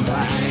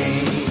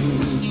complain.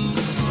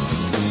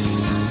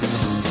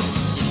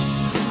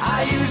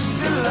 I used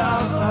to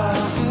love her,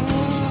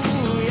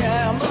 ooh,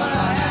 yeah, but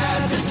I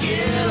had to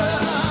kill her.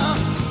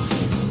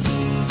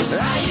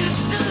 I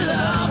used to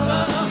love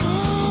her,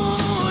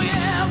 ooh,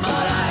 yeah,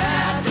 but I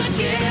had to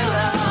kill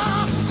her.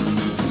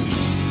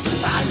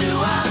 I knew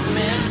I'd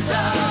miss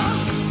her,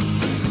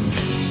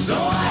 so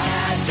I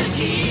had to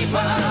keep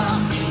her.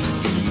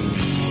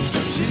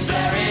 She's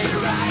buried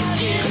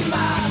right in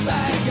my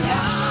backyard.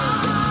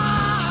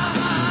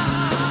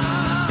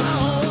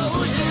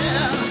 Oh,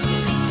 yeah.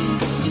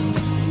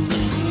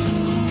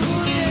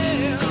 Ooh,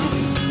 yeah.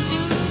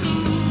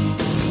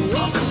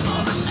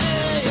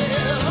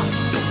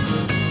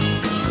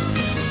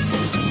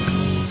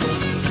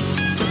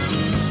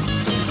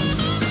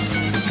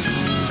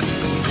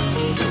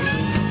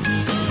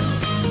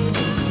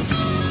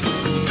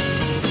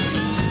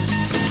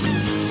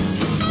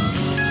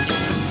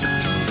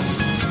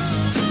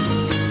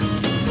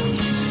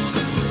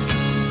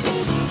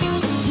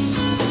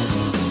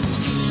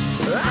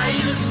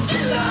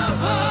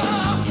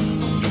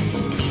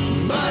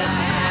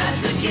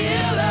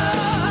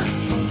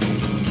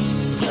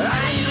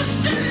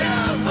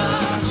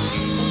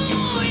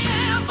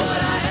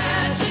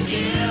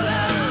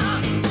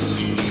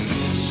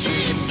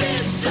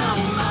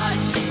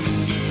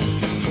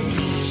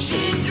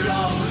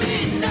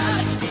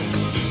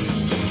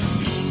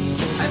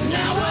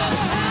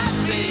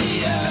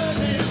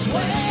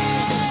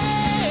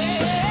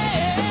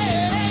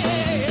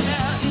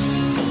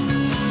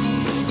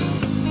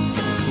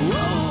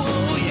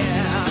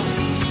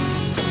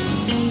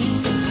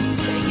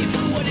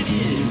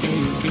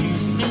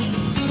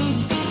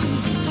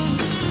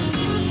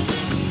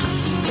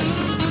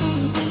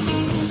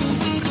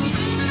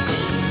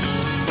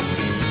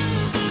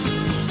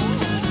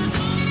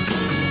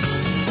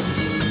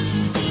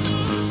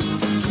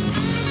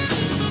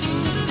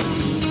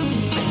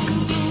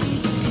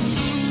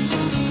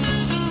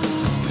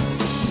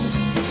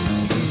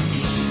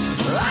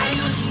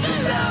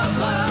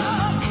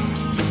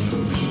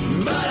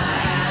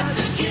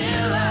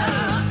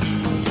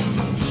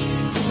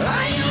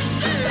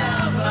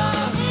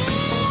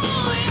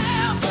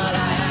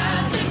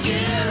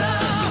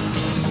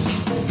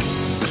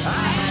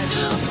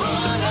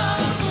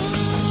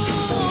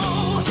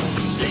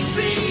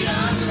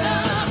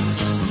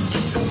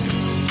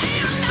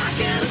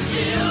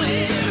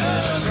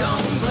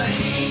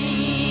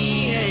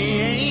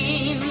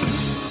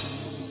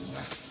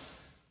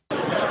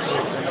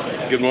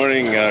 Good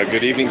morning,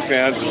 good evening,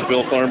 fans. This is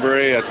Bill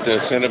Thornbury at the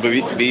Santa B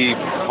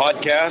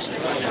Podcast.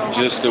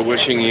 Just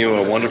wishing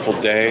you a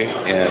wonderful day,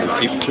 and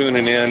keep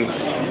tuning in,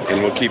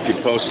 and we'll keep you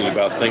posted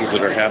about things that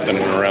are happening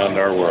around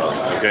our world.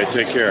 Okay,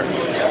 take care.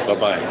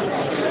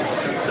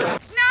 Bye-bye.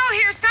 Now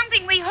here's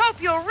something we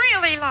hope you'll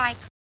really like.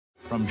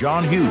 From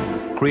John Hughes,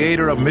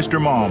 creator of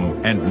Mr.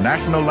 Mom and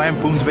National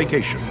Lampoon's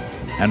Vacation,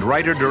 and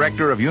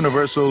writer-director of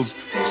Universal's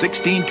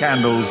 16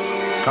 Candles,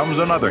 comes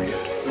another hit,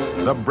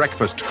 The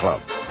Breakfast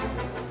Club.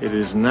 It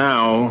is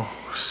now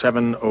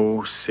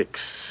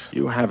 7:06.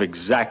 You have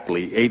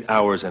exactly 8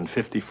 hours and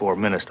 54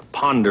 minutes to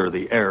ponder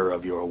the error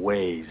of your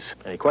ways.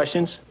 Any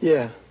questions?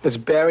 Yeah. Does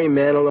Barry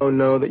Manilow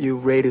know that you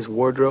raid his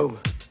wardrobe?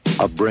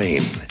 A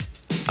brain,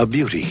 a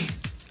beauty,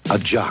 a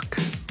jock,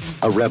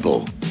 a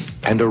rebel,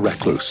 and a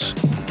recluse.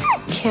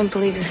 Can't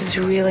believe this is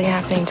really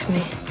happening to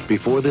me.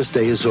 Before this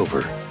day is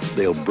over,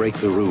 they'll break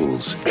the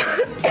rules.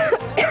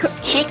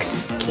 Chicks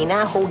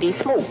cannot hold their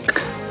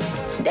smoke.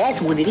 That's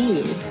what it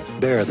is.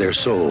 Bare their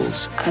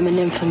souls. I'm a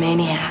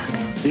nymphomaniac.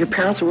 Are your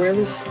parents aware of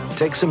this?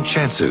 Take some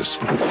chances.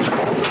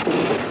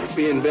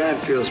 Being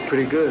bad feels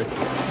pretty good,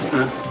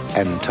 huh?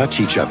 And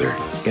touch each other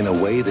in a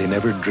way they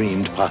never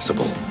dreamed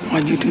possible.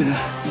 Why'd you do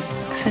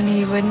that? Because I knew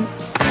you wouldn't.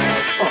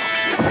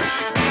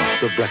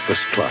 The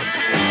Breakfast Club.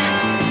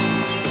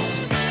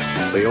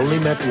 They only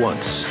met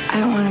once. I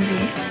don't want to be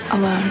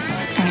alone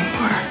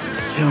anymore.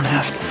 You don't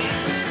have to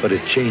be. But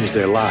it changed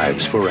their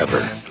lives forever.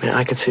 I mean,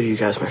 I consider you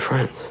guys my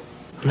friends.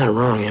 I'm not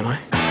wrong, am I?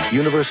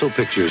 Universal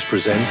Pictures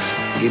presents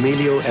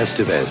Emilio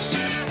Estevez,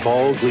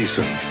 Paul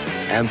Gleason,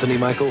 Anthony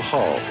Michael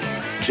Hall,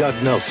 Judd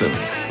Nelson,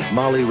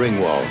 Molly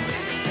Ringwald,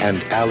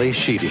 and Ali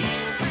Sheedy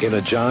in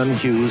a John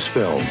Hughes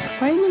film.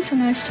 Why are you being so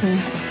nice to me?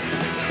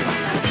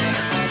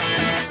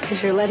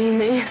 Because you're letting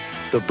me.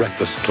 The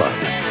Breakfast Club.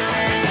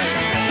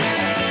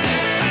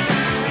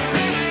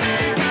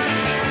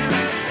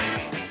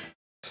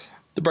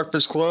 The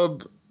Breakfast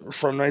Club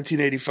from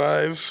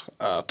 1985.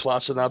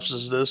 Plot synopsis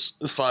is this: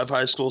 5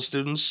 high school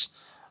students,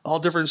 all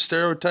different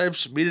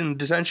stereotypes, meet in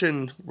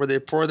detention where they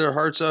pour their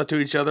hearts out to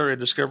each other and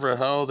discover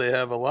how they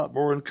have a lot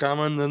more in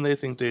common than they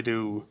think they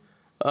do.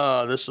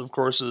 This, of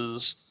course,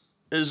 is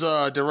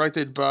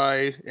directed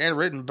by and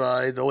written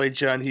by the late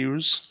John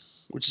Hughes,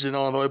 which is an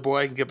Illinois boy.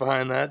 I can get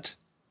behind that.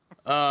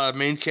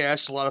 Main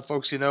cast, a lot of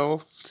folks you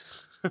know,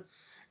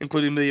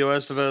 including Emilio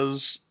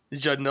Estevez,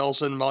 Judd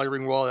Nelson, Molly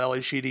Ringwald,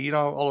 Ali Sheedy, you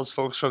know, all those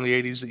folks from the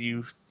 80s that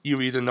you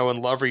either know and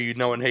love or you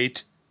know and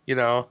hate, you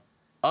know.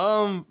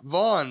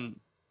 Vaughn,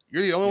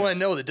 you're the only one I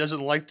know that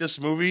doesn't like this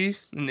movie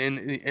in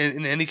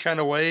any kind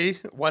of way.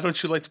 Why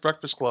don't you like The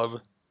Breakfast Club?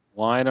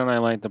 Why don't I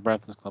like The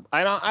Breakfast Club?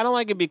 I don't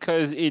like it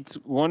because it's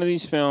one of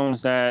these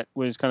films that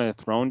was kind of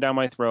thrown down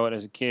my throat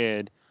as a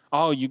kid.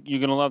 Oh, you're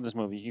gonna love this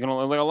movie. You're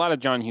gonna like a lot of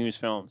John Hughes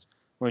films,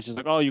 where it's just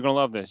like, oh, you're gonna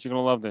love this. You're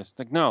gonna love this.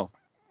 Like, no.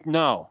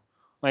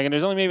 Like, and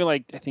there's only maybe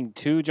like I think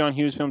 2 John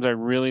Hughes films I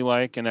really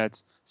like, and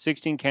that's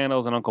 16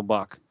 Candles and Uncle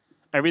Buck.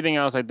 Everything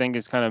else I think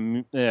is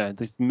kind of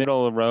this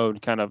middle of the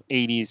road kind of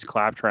 80s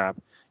claptrap.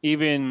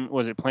 Even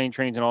was it Plane,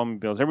 Trains, and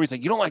Automobiles? Everybody's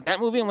like, you don't like that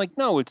movie? I'm like,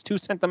 no, it's too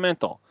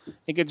sentimental.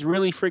 It gets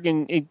really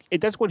freaking.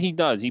 That's what he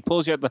does. He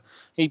pulls you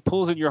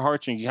at your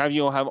heartstrings.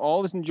 You'll have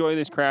all this enjoy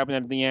this crap, and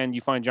at the end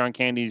you find John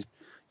Candy's,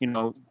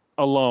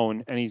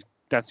 alone, and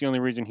that's the only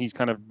reason he's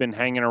kind of been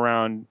hanging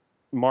around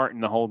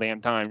Martin the whole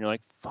damn time. You're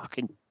like,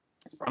 fucking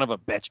son of a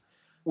bitch.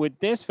 With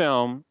this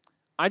film,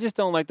 I just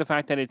don't like the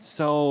fact that it's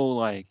so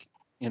like,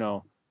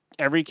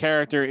 every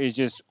character is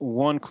just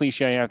one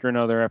cliche after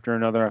another, after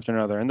another, after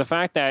another. And the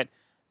fact that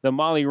the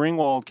Molly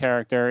Ringwald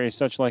character is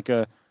such like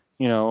a,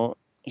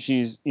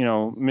 she's,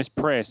 Miss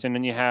Priss. And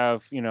then you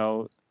have,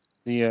 the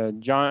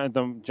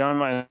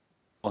John,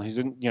 he's,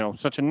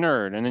 such a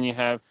nerd. And then you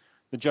have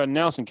the Judd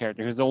Nelson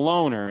character, who's the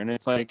loner. And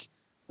it's like,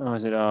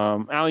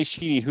 Ali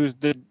Sheedy, who's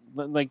the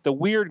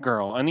weird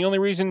girl. And the only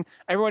reason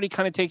everybody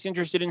kind of takes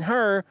interested in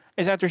her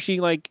is after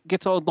she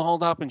gets all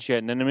dolled up and shit.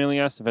 And then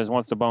Emilio Estevez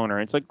wants to bone her.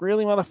 It's like,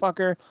 really,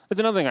 motherfucker? That's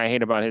another thing I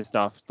hate about his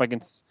stuff. Like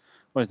it's,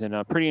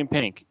 Pretty in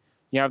Pink.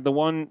 You have the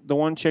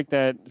one chick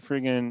that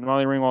friggin'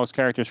 Molly Ringwald's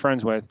character is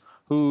friends with,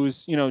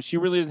 who's, she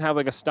really doesn't have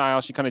a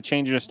style. She kind of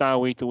changes her style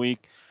week to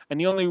week. And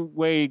the only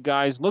way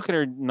guys look at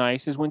her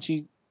nice is when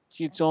she's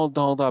all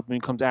dolled up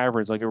and becomes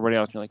average like everybody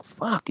else. You're like,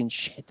 fucking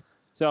shit.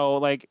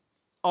 So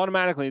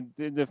automatically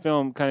the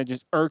film kind of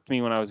just irked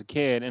me when I was a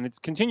kid, and it's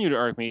continued to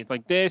irk me. It's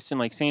like this and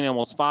like St.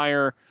 Elmo's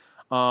Fire,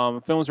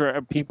 films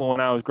where people when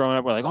I was growing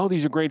up were like, oh,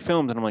 these are great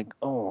films, and I'm like,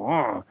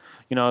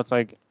 it's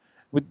like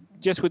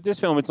with this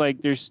film, it's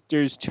like there's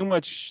too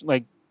much,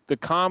 like the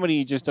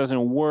comedy just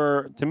doesn't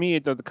work. To me,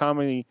 the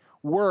comedy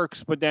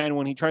works, but then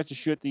when he tries to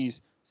shoot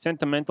these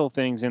sentimental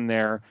things in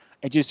there,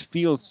 it just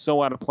feels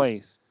so out of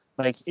place.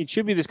 Like it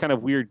should be this kind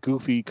of weird,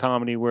 goofy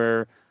comedy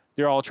where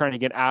they're all trying to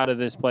get out of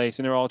this place,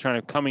 and they're all trying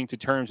to coming to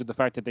terms with the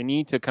fact that they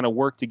need to kind of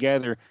work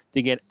together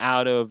to get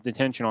out of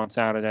detention on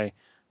Saturday.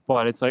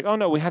 But it's like, oh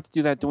no, we have to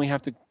do that. Then we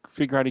have to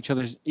figure out each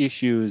other's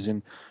issues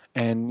and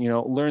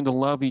learn to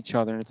love each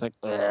other. And it's like,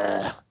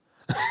 ugh.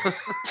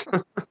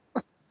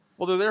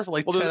 Well, they're there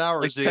for 10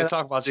 hours. They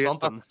talk about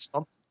something.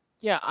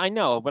 Yeah, I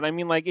know, but I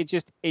mean, like,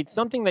 it's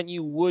something that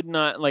you would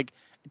not like.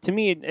 To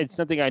me, it's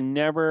something I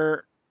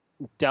never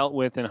dealt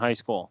with in high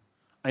school.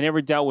 I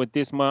never dealt with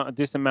this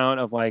amount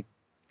of like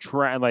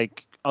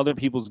other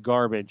people's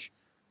garbage,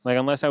 like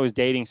unless I was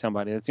dating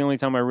somebody. That's the only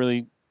time I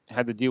really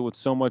had to deal with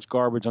so much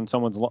garbage on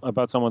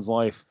about someone's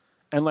life.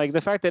 And like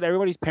the fact that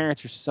everybody's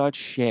parents are such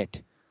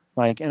shit.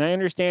 Like, and I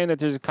understand that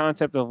there's a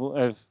concept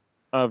of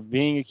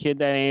being a kid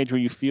that age where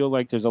you feel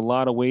like there's a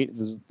lot of weight,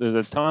 there's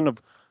a ton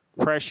of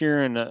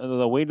pressure and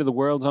the weight of the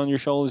world's on your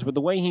shoulders. But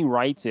the way he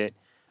writes it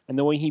and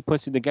the way he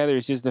puts it together,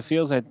 it's just, it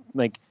feels that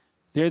like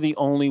they're the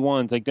only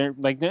ones. Like they're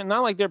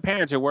not like their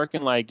parents are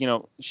working like,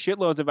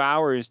 shitloads of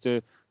hours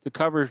to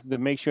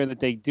make sure that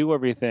they do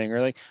everything,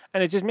 or like,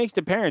 and it just makes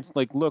the parents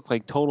like look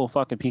like total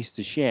fucking pieces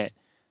of shit,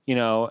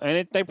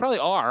 and they probably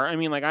are. I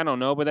mean, like, I don't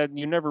know, but that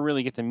you never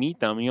really get to meet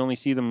them. You only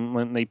see them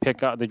when they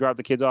drop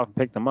the kids off and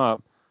pick them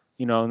up,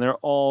 and they're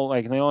all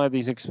like, they all have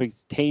these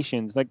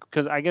expectations, like,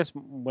 because I guess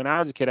when I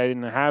was a kid, I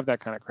didn't have that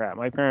kind of crap.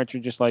 My parents were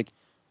just like,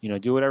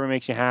 do whatever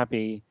makes you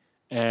happy.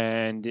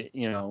 And,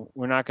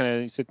 we're not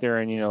going to sit there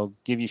and,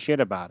 give you shit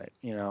about it.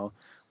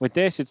 With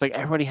this, it's like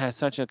everybody has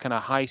such a kind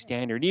of high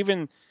standard.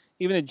 Even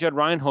the Judd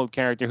Reinhold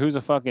character, who's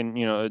a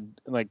fucking,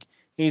 like,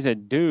 he's a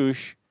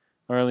douche,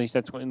 or at least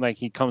that's what like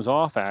he comes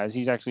off as.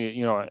 He's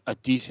actually, a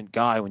decent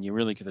guy when you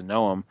really get to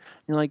know him.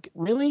 You're like,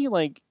 really?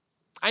 Like,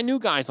 I knew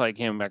guys like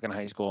him back in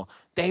high school.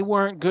 They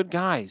weren't good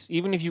guys.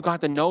 Even if you got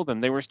to know them,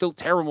 they were still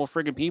terrible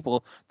friggin'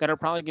 people that are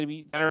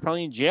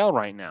probably in jail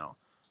right now.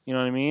 You know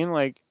what I mean?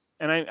 Like,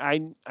 and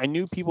I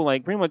knew people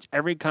like pretty much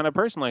every kind of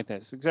person like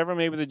this, except for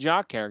maybe the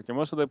jock character.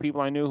 Most of the people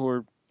I knew who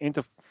were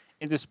into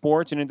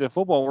sports and into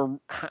football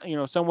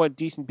were, somewhat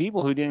decent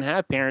people who didn't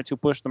have parents who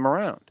pushed them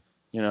around.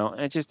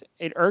 And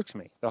it irks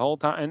me the whole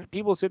time. And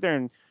people sit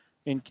there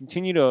and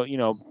continue to,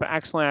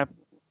 backslap,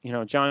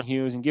 John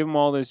Hughes and give him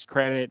all this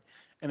credit.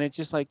 And it's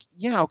just like,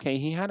 yeah, okay,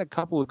 he had a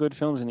couple of good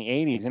films in the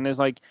 80s. And it's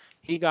like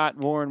he got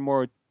more and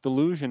more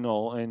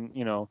delusional and,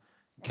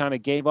 kind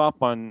of gave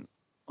up on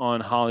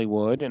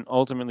Hollywood and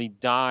ultimately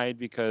died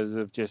because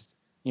of just,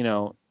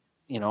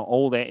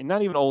 old age.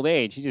 Not even old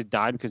age. He just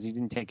died because he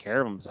didn't take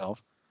care of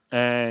himself.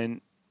 And,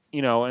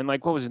 and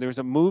like, what was it? There was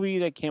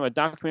a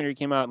documentary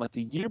came out like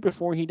the year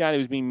before he died. It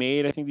was being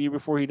made, I think, the year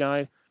before he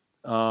died.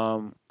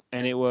 And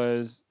it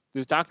was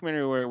this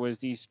documentary where it was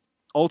these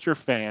ultra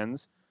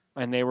fans,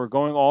 and they were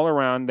going all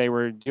around. They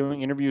were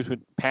doing interviews with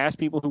past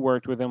people who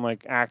worked with him,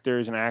 like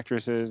actors and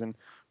actresses and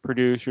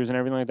producers and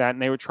everything like that.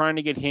 And they were trying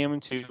to get him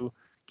to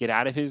get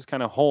out of his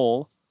kind of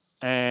hole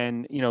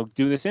and,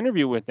 do this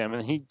interview with them.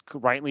 And he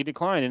rightly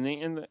declined.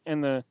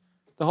 And the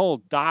whole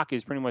doc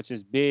is pretty much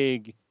this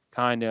big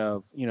kind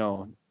of,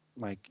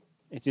 like,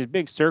 it's this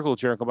big circle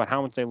jerk about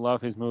how much they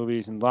love his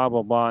movies and blah,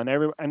 blah, blah.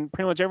 And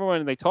pretty much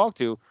everyone they talk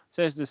to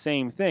says the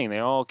same thing. They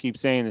all keep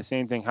saying the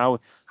same thing, how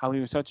he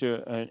was such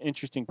an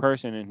interesting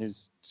person, and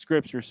his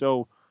scripts were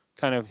so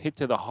kind of hit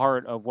to the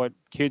heart of what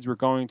kids were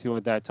going through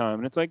at that time.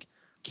 And it's like,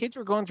 kids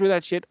were going through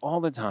that shit all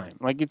the time.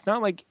 Like, it's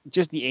not like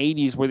just the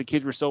 80s where the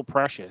kids were so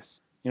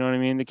precious. You know what I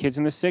mean? The kids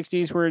in the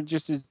 60s were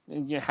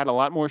had a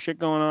lot more shit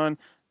going on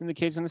than the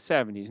kids in the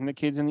 70s and the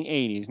kids in the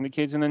 80s and the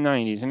kids in the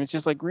 90s. And it's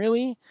just like,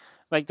 really?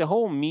 Like, the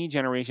whole me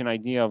generation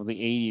idea of the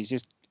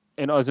 80s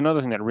it was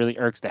another thing that really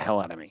irks the hell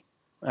out of me.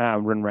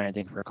 I've been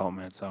ranting for a couple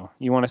minutes, so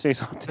you want to say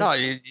something? No,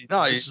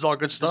 this is all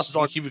good stuff.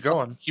 Keep it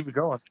going. Keep it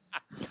going.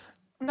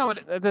 No,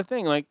 but the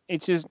thing, like,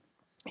 it's just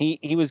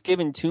he was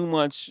given too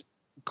much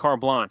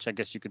carte blanche, I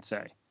guess you could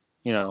say.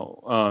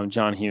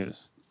 John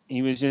Hughes.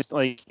 He was just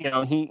like,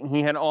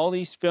 he had all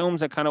these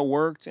films that kind of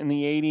worked in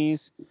the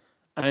 80s,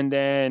 and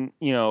then,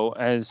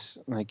 as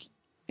like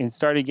it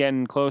started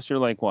getting closer,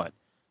 like what?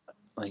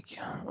 Like,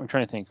 I'm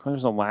trying to think. What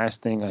was the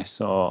last thing I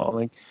saw?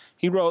 Like,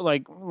 he wrote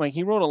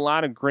he wrote a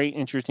lot of great,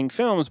 interesting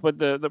films, but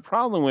the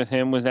problem with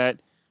him was that,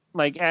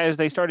 like, as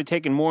they started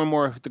taking more and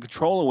more of the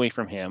control away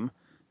from him,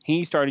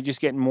 he started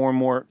just getting more and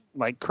more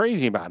like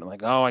crazy about it.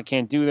 Like, oh, I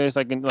can't do this.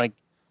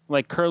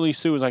 Like Curly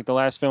Sue was like the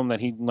last film that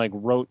he like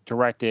wrote,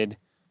 directed,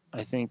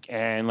 I think,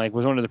 and like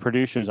was one of the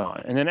producers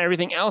on. And then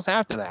everything else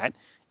after that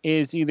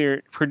is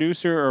either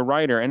producer or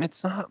writer, and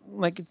it's not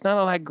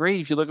all that great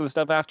if you look at the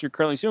stuff after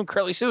Curly Sue. And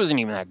Curly Sue isn't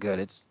even that good.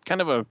 It's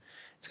kind of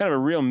a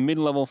real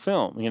mid-level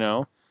film,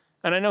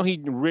 And I know he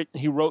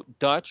wrote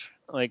Dutch,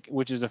 like,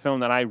 which is a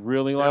film that I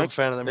really like. I'm a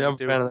fan of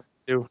them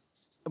too.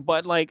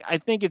 But like, I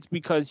think it's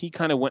because he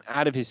kind of went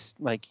out of his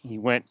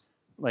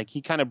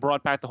he kind of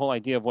brought back the whole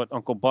idea of what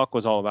Uncle Buck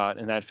was all about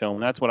in that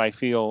film. That's what I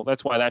feel.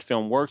 That's why that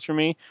film works for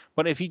me.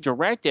 But if he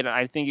directed it,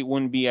 I think it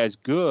wouldn't be as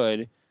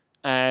good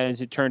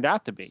as it turned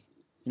out to be.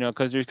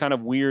 Because there's kind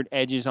of weird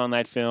edges on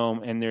that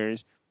film, and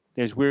there's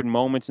weird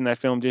moments in that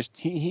film. Just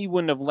he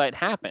wouldn't have let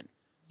happen,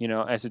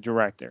 as a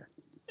director.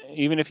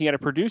 Even if he had a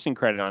producing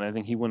credit on it, I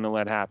think he wouldn't have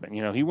let happen.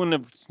 He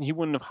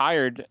wouldn't have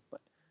hired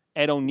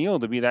Ed O'Neill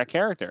to be that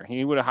character.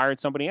 He would have hired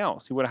somebody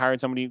else. He would have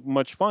hired somebody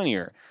much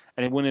funnier,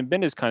 and it wouldn't have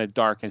been as kind of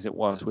dark as it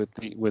was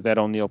with Ed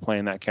O'Neill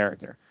playing that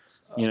character.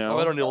 You know,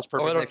 Ed O'Neill's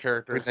perfect in that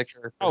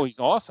character. Oh, he's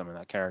awesome in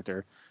that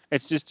character.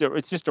 It's just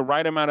the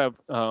right amount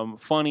of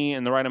funny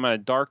and the right amount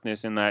of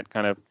darkness in that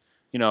kind of,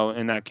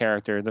 in that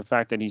character. The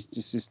fact that he's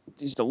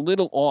just a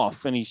little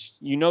off, and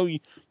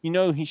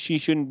she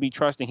shouldn't be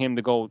trusting him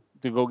to go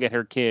get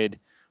her kid,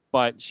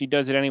 but she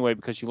does it anyway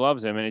because she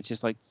loves him, and it's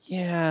just like,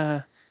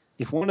 yeah,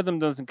 if one of them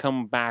doesn't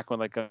come back with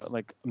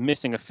like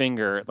missing a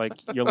finger, like,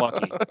 you're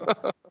lucky,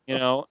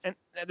 And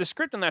the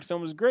script in that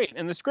film is great,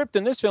 and the script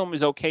in this film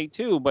is okay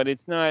too, but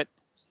it's not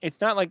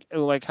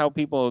like how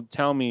people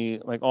tell me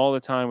like all the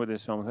time with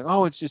this film. It's like,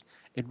 oh,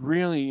 it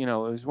really, it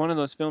was one of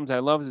those films I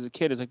loved as a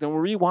kid. It's like, then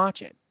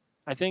rewatch it.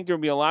 I think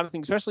there'll be a lot of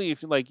things, especially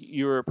if like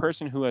you're a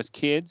person who has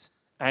kids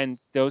and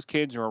those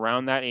kids are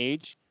around that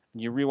age,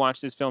 and you rewatch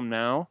this film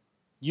now,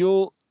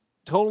 you'll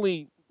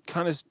totally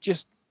kind of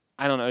just,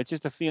 I don't know, it's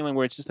just a feeling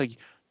where it's just like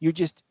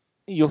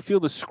you'll feel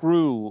the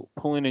screw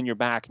pulling in your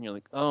back, and you're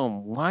like, oh,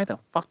 why the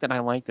fuck did I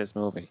like this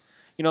movie?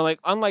 Like,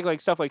 unlike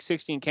like stuff like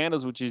 16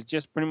 Candles, which is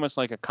just pretty much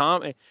like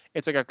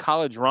it's like a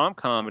college rom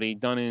comedy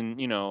done in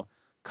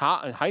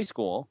high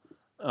school,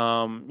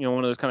 one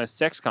of those kind of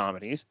sex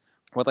comedies.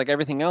 With like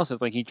everything else is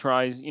like he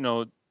tries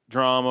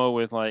drama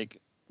with like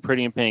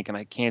Pretty in Pink, and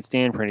I can't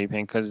stand Pretty in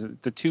Pink because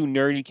the two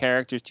nerdy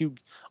characters, two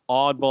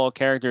oddball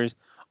characters,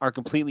 are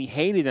completely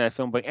hated in that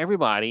film by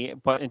everybody,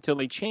 but until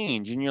they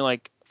change, and you're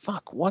like,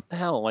 fuck, what the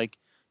hell? Like,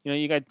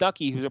 you got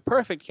Ducky, who's a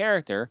perfect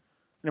character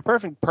and a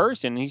perfect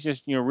person. He's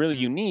just really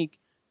unique.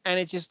 And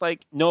it's just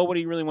like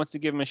nobody really wants to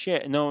give him a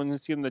shit, and no one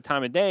wants to give him the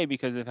time of day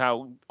because of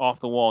how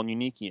off the wall and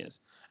unique he is.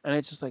 And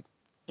it's just like,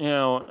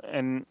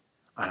 and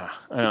I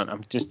don't know.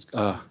 I'm just,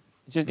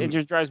 it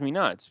just drives me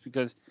nuts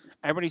because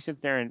everybody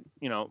sits there and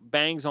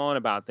bangs on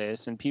about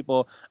this, and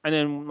people, and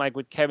then like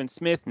with Kevin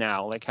Smith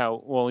now, like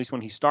how, well, at least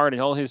when he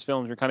started, all his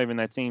films were kind of in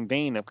that same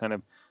vein of kind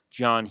of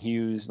John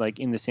Hughes, like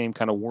in the same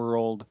kind of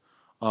world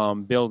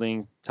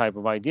building type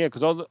of idea.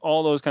 Because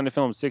all those kind of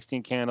films,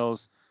 16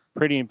 Candles,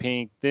 Pretty in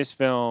Pink, this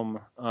film,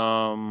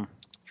 trying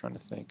to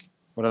think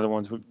what other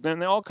ones would, then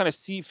they all kind of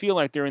feel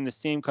like they're in the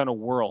same kind of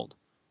world.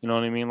 You know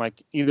what I mean?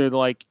 Like either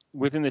like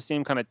within the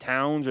same kind of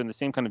towns or in the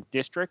same kind of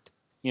district,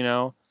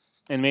 and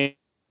maybe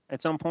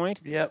at some point.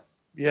 Yep.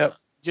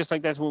 Just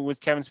like that's what with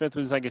Kevin Smith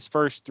was like his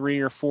first 3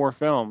 or 4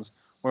 films,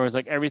 where it was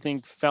like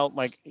everything felt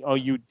like, oh,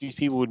 these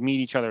people would meet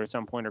each other at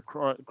some point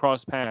or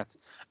cross paths.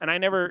 And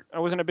I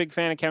wasn't a big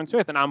fan of Kevin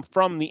Smith, and I'm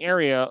from the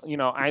area,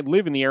 I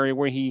live in the area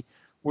where he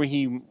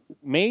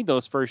made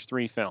those first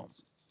 3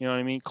 films. You know what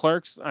I mean?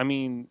 Clerks,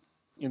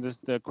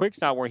 the Quick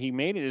Stop where he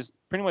made it is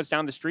pretty much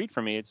down the street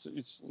from me. It's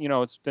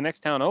the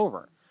next town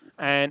over.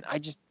 And I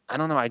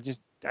don't know. I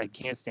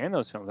can't stand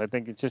those films. I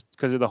think it's just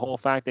because of the whole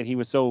fact that he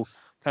was so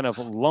kind of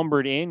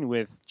lumbered in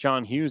with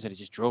John Hughes that it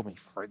just drove me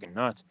friggin'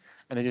 nuts.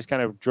 And it just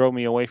kind of drove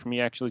me away from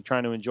me actually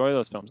trying to enjoy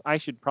those films. I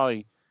should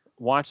probably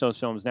watch those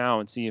films now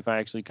and see if I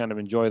actually kind of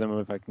enjoy them,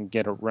 if I can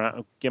get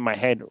my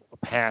head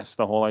past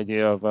the whole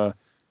idea of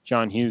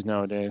John Hughes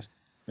nowadays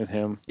with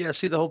him. Yeah,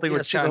 see, the whole thing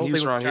with John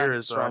Hughes around here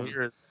is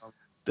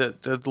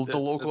the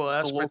local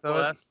aspect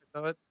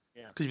of it.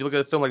 Yeah. Because if you look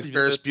at a film like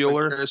Ferris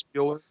Bueller,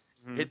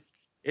 mm-hmm.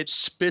 it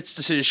spits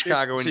the city of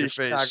Chicago in your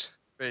face.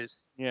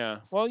 Yeah.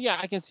 Well, yeah,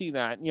 I can see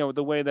that.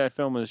 The way that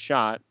film is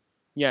shot.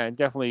 Yeah, it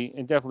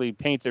definitely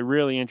paints a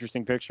really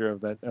interesting picture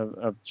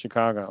of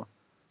Chicago.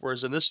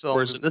 Whereas in this film,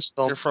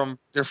 they're from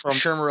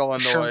Shermer,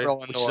 Illinois,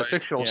 which is a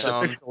fictional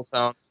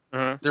town.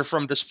 Uh-huh. They're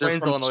from Des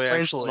Plaines, Illinois.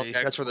 Actually,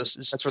 that's where this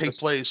takes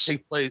place.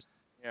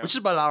 Yeah. Which is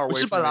about an hour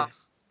away from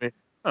me.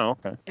 Oh,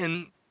 okay.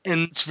 And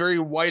it's very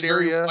white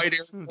area,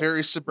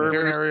 very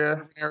suburban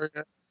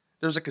area.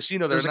 There's a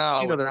casino there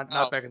now.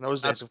 Not back in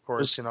those days, of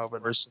course.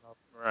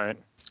 Right.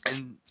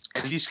 And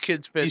these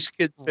kids fit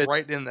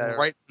right in there.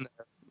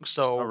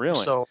 So, oh,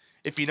 really? So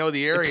if you know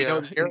the area,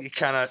 it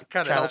kind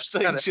of helps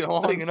things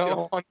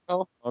along.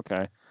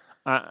 Okay.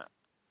 I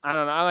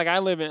don't know. I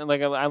live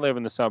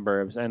in the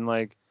suburbs, and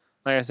like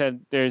I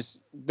said,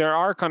 there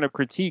are kind of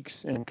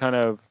critiques and kind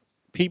of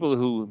people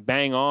who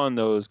bang on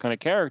those kind of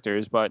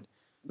characters, but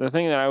the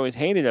thing that I always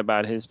hated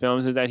about his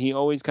films is that he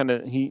always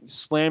he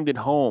slammed it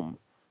home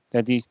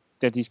that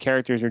these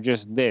characters are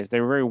just this. They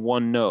were very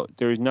one note.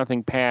 There is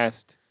nothing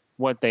past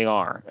what they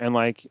are, and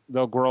like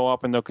they'll grow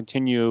up and they'll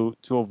continue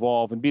to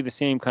evolve and be the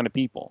same kind of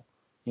people,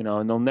 and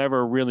they'll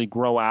never really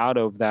grow out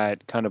of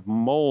that kind of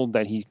mold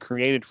that he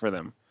created for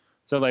them.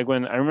 So like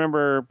when I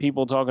remember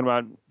people talking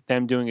about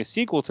them doing a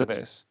sequel to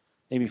this,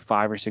 maybe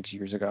 5 or 6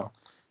 years ago,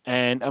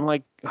 and I'm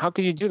like, how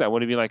could you do that?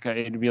 Would it be like a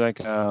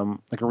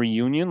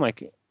reunion,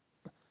 like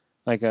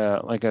a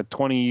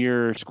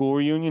 20-year school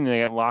reunion, and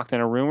they got locked in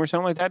a room or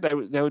something like that?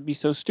 That would be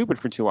so stupid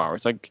for 2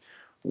 hours. Like,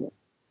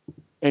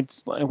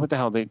 it's like, what the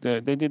hell? They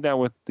did that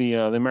with the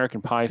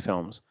American Pie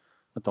films.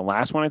 But the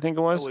last one, I think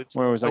it was,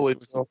 where it was like,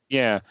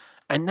 yeah,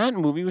 and that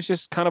movie was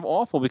just kind of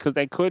awful because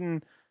they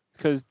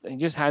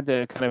just had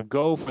to kind of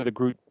go for the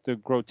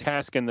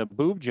grotesque and the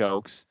boob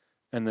jokes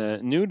and the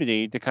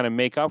nudity to kind of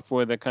make up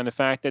for the kind of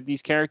fact that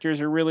these characters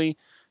are really,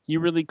 you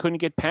really couldn't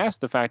get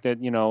past the fact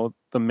that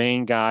the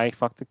main guy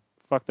fucked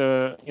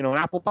an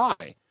apple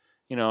pie,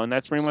 and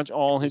that's pretty much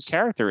all his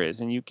character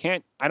is. And you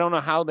can't. I don't know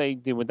how they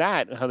did with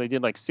that. How they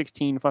did like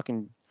 16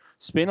 fucking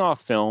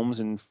spin-off films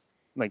and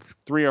like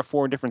 3 or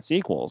 4 different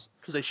sequels.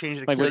 Because they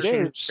changed the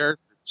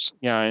characters.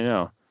 Yeah, I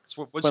know.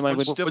 What's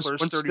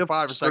Stifler's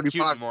 35 is not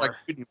cute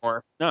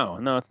anymore.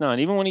 No, it's not.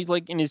 Even when he's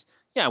like in his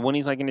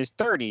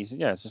 30s,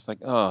 yeah, it's just like,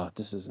 oh,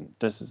 this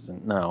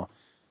isn't. No.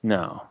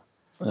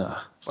 Ugh.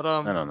 But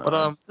I don't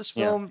know. this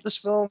film,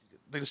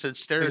 like I said,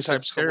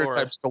 stereotypes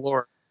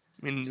galore.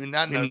 I mean,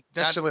 not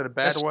necessarily in a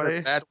bad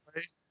way,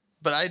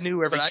 but I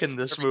knew every kid in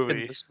this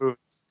movie.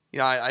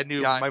 I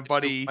knew my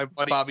buddy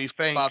Bobby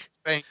Fink,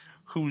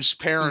 whose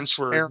parents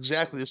were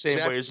exactly the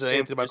same way as the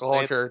Anthony Michael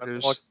Hall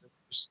characters.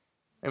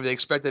 And they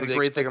expected a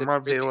great thing. I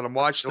remember they let him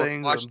watch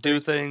things, let him do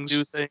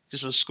things.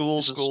 Just was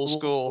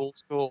school.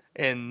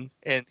 And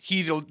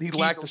he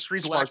lacked the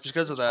street smarts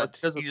because of that.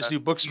 He just knew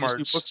book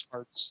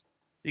smarts.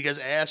 He gets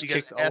ass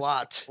kicked a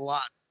lot.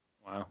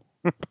 Wow.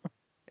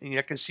 And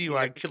I can see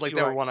why a kid like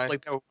that would want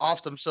to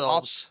off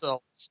themselves,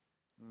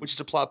 which is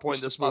the plot point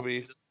in this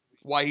movie.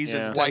 Why he's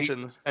in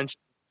detention.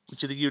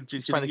 Which you think you'd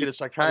trying to get a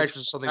psychiatrist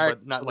or something,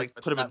 but not like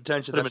put him in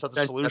detention. That's not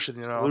the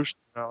solution,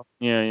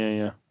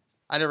 Yeah.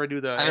 I never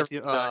knew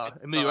the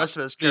Emilio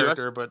Estevez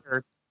character, but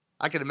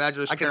I can imagine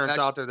there's parents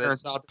out there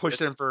that pushed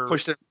him for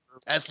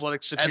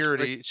athletic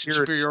superiority.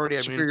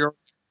 I mean,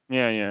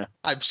 yeah.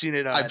 I've seen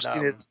it.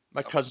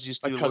 My cousins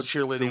used to do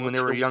cheerleading when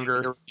they were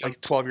younger, like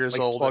 12 years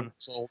old.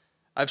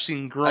 I've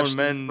seen grown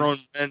men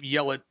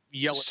yell at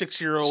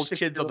 6-year-old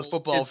kids on the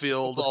football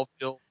field,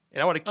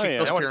 and I want to kick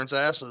those parents'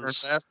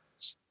 asses.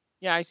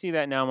 Yeah, I see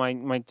that now.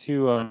 My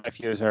 2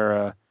 nephews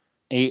are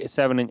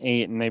 7 and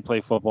 8, and they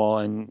play football,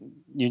 and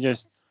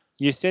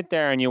you sit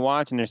there and you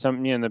watch, and there's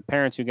some, the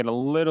parents who get a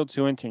little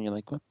too into it, and you're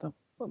like, what the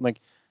fuck?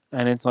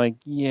 And it's like,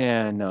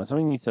 yeah, no,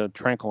 somebody needs to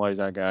tranquilize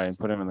that guy and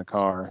put him in the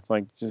car. It's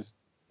like, just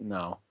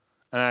no.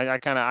 And I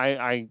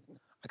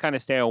kind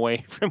of stay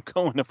away from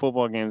going to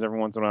football games every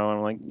once in a while.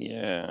 I'm like,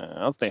 yeah,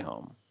 I'll stay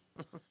home,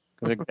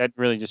 because that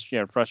really just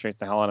frustrates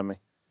the hell out of me.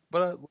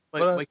 But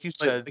like you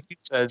said,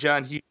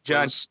 John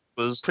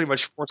was pretty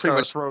much forced down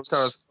our throats.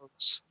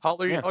 How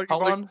old are you,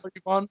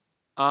 Vaughn?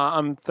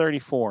 I'm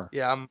 34.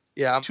 Yeah, I'm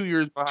 2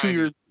 years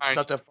behind.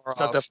 Not that far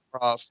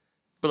off.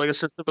 But like I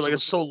said,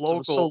 it's so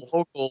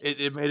local.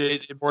 It made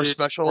it more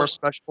special.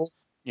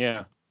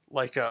 Yeah.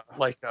 Like the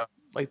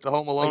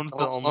Home Alone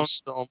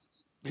films.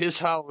 His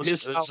house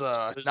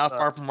is not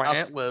far from where my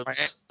aunt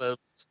lives. Oh,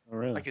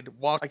 really? I could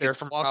walk there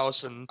from our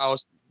house and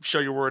show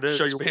you where it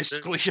is.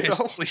 Basically.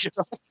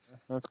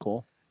 That's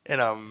cool. And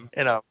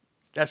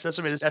that's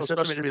what made it so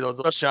special to me, though.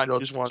 John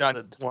just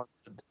wanted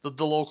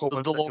the local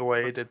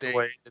way that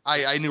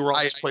I knew where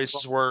all these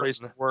places were.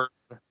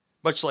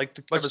 Much like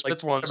the Kevin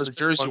Smith ones, the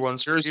Jersey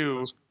ones.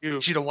 You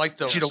don't like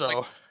those.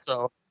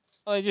 So.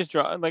 Well, they just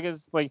draw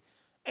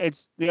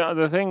it's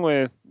the thing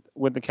with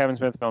the Kevin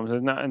Smith films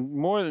is not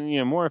more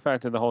than more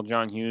effective. The whole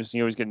John Hughes,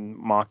 he always getting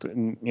mocked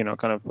and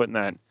kind of put in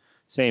that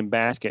same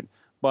basket.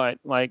 But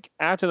like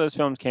after those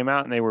films came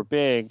out and they were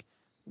big,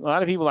 a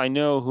lot of people I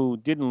know who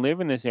didn't live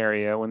in this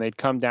area, when they'd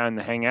come down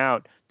to hang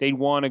out, they'd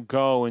want to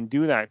go and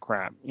do that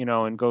crap,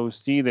 and go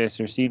see this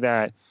or see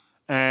that.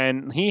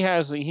 And he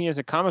has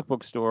a comic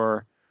book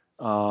store,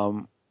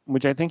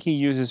 which I think he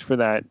uses for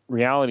that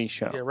reality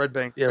show. Yeah, Red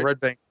Bank.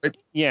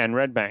 Yeah, in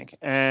Red Bank.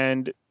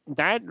 And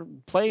that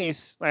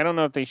place, I don't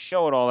know if they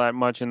show it all that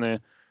much in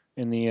the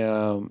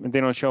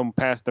they don't show them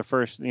past the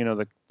first,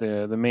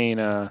 the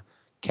main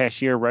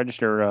cashier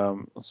register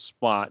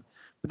spot.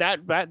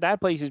 But that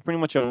place is pretty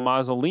much a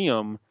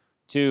mausoleum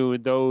to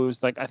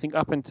those, like, I think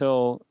up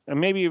until, and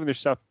maybe even there's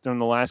stuff from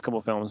the last couple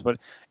of films, but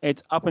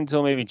it's up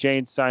until maybe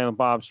Jay, Silent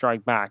Bob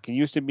Strike Back. It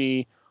used to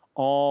be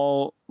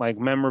all like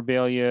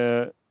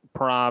memorabilia,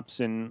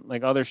 props, and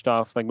like other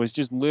stuff, like was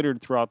just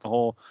littered throughout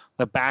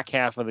the back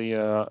half of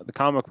the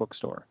comic book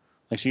store.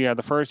 Like, so you had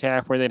the first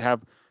half where they'd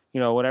have,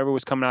 whatever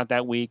was coming out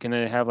that week, and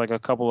then they'd have like a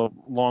couple of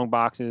long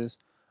boxes,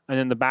 and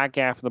then the back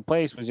half of the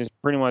place was just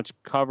pretty much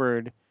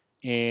covered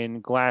in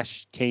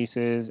glass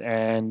cases,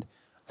 and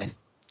I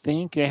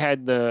think they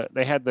had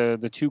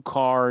the 2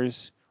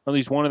 cars, or at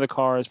least one of the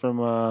cars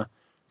from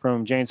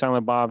Jay and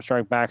Silent Bob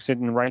Strike Back,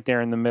 sitting right there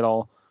in the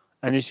middle,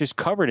 and it's just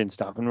covered in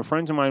stuff. And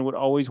friends of mine would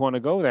always want to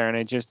go there, and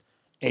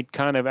it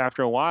kind of,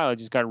 after a while, it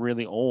just got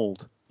really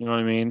old. You know what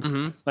I mean?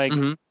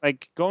 Mm-hmm.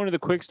 Like going to the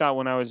Quick Stop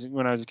when I was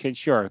a kid,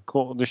 sure,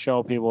 cool to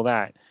show people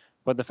that,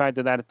 but the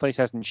fact that place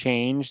hasn't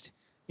changed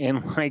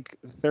in like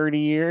 30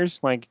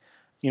 years, like.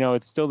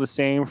 It's still the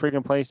same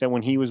freaking place that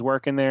when he was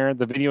working there.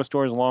 The video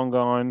store is long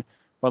gone,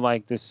 but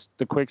like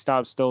the Quick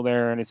Stop's still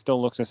there, and it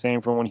still looks the same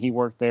from when he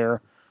worked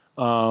there.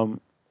 And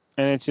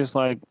it's just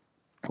like,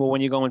 well, when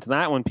you go into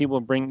that one,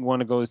 people want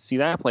to go see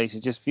that place.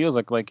 It just feels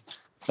like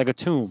a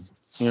tomb.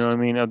 You know what I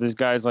mean? Of this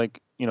guy's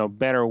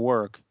better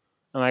work.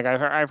 And like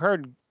I've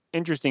heard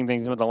interesting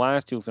things about the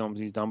last 2 films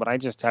he's done, but I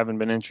just haven't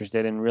been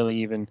interested in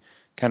really even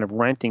kind of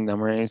renting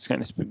them or it's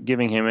kind of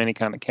giving him any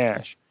kind of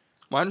cash.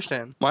 Well, I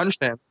understand.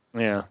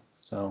 Yeah.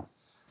 So,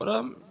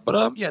 but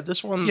yeah,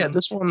 this one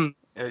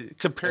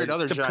compared to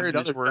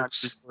other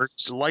works,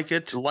 like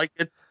it.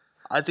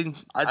 I think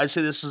I'd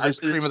say this is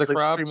the cream of the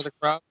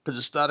crop because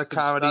it's not a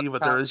comedy,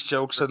 but there is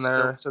jokes in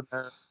there.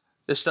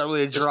 It's not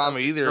really a drama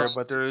either,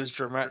 but there is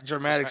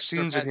dramatic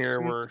scenes in here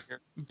where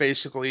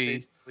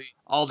basically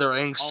all their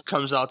angst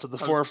comes out to the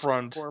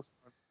forefront.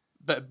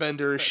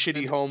 Bender's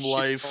shitty home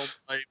life,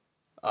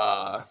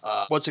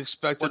 what's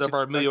expected of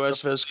our Emilio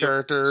Estevez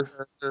character.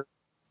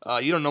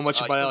 You don't know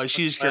much about Ali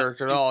Sheedy's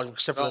character at all,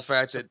 except for the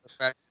fact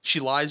that she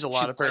lies a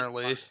lot,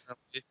 apparently.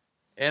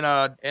 And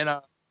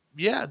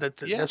yeah,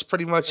 that's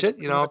pretty much it,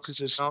 you know,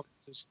 because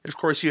of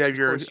course you have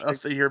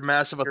your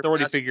massive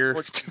authority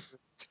figure,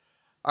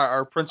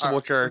 our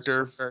principal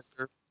character,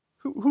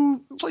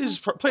 who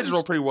plays his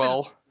role pretty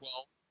well.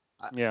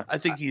 Yeah, I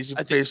think he's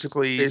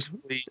basically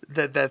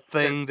that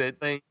thing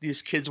that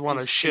these kids want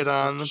to shit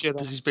on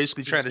because he's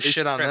basically trying to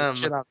shit on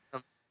them.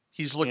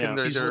 He's looking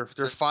at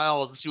their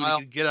files and see what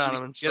he can get on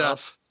them and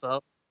stuff.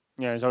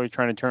 Yeah, he's always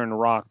trying to turn the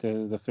rock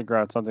to figure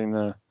out something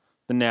to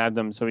nab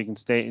them so they can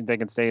stay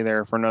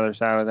there for another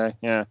Saturday.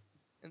 Yeah,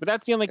 but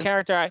that's the only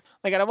character I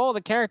like out of all the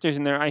characters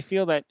in there. I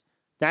feel that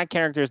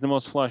character is the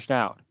most flushed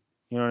out.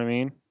 You know what I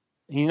mean?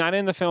 He's not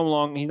in the film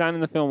long.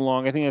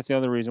 I think that's the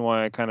other reason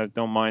why I kind of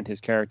don't mind his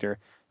character,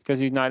 because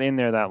he's not in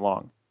there that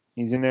long.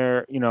 He's in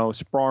there, you know,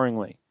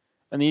 sparingly.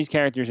 And these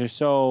characters are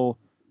so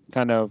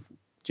kind of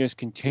just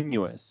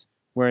continuous,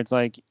 where it's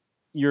like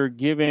you're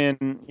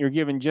given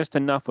just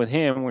enough with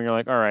him where you're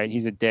like, all right,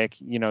 he's a dick.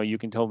 You know, you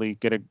can totally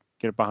get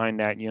behind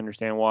that, and you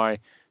understand why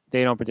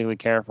they don't particularly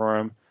care for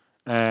him,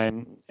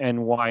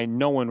 and why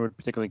no one would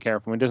particularly care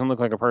for him. It doesn't look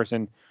like a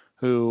person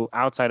who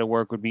outside of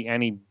work would be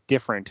any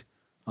different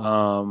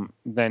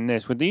than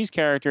this. With these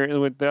characters,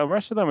 with the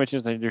rest of them, it's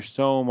just like there's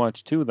so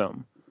much to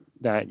them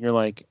that you're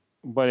like,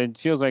 but it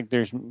feels like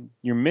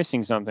you're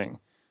missing something.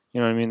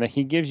 You know what I mean? That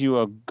he gives you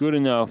a good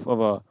enough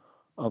of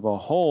a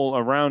whole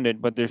around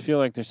it, but there feel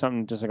like there's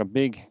something just like a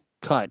big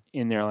cut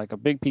in there, like a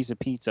big piece of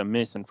pizza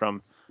missing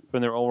from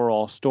their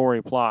overall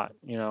story plot.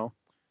 You know?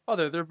 Oh,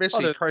 they're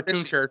basically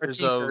cartoon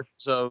characters of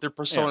their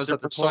personas that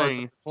they're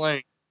playing.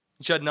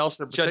 Judd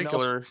Nelson in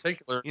particular,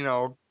 you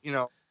know,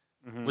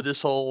 mm-hmm. with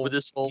this whole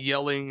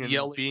yelling and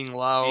being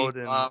loud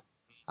and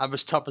I'm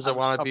as tough as I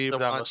want to be,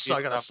 but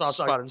I got a soft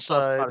spot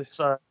inside.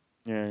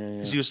 Yeah.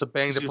 Because he used to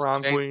bang the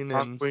prom queen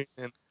and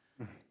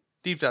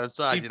deep down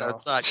inside, you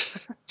know.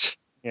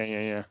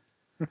 Yeah.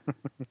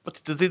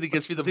 But the thing that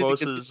gets me the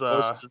most is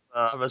I'm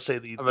gonna say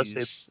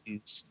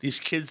these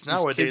kids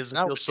nowadays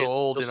that feel so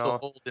old, you know,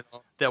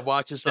 that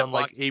watch this on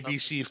like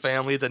ABC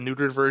Family, the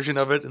neutered version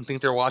of it, and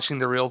think they're watching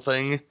the real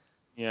thing.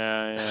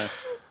 Yeah.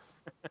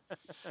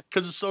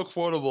 Because it's so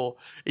quotable.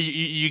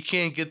 You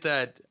can't get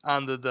that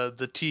on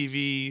the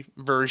TV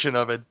version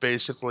of it,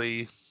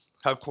 basically,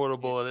 how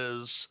quotable it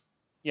is.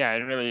 Yeah, it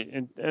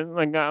really,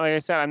 like I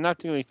said, I'm not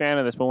particularly a fan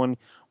of this, but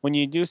when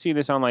you do see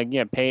this on when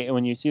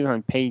you see it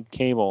on paid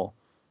cable,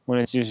 when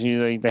it's just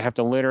they have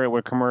to litter it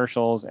with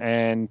commercials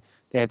and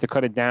they have to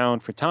cut it down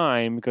for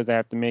time because they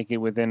have to make it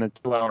within a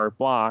 2-hour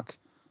block.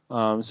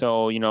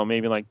 So, you know,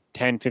 maybe like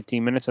 10,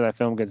 15 minutes of that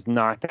film gets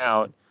knocked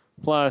out.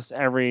 Plus,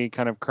 every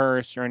kind of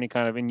curse or any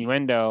kind of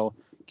innuendo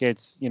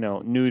gets, you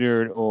know,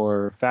 neutered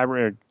or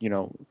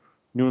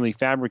newly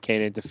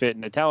fabricated to fit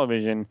in the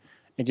television.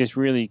 It just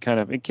really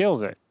it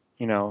kills it.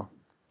 You know,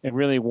 it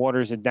really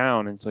waters it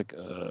down. It's like,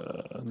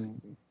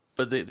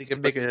 But they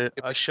can make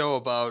a show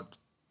about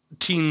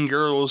teen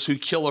girls who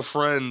kill a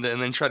friend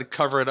and then try to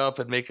cover it up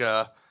and make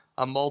a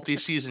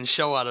multi-season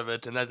show out of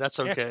it, and that's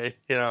okay,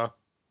 you know.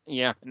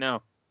 Yeah,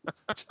 no.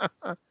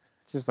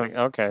 It's just like,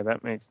 okay,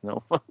 that makes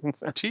no fucking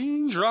sense.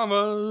 Teen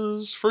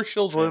dramas for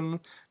children.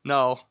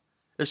 No,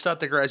 it's not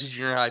the Grassy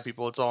Junior High,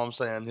 people. That's all I'm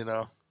saying, you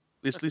know.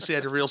 At least they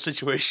had real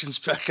situations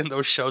back in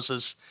those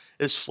shows,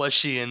 as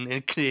fleshy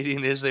and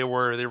Canadian as they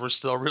were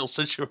still real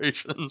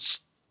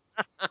situations.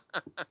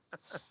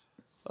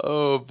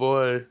 Oh,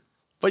 boy.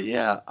 But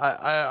yeah,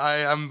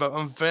 I'm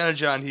a fan of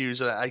John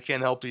Hughes. I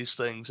can't help these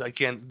things. I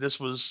can't. This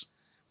was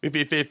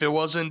if it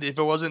wasn't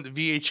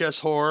VHS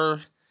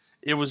horror,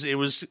 it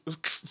was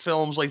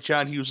films like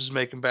John Hughes was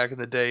making back in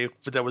the day,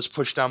 but that was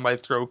pushed down my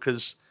throat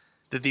because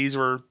these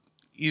were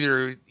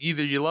either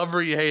you love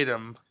or you hate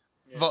them.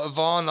 Yeah.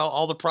 Vaughn,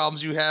 all the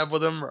problems you have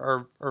with him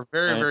are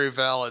very very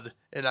valid,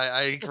 and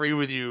I agree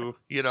with you.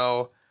 You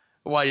know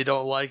why you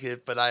don't like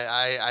it, but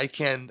I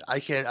can't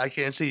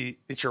see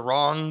that you're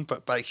wrong,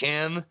 but I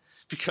can.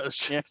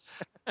 Because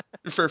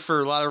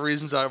for a lot of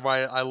reasons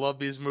why I love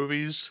these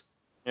movies.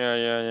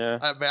 Yeah.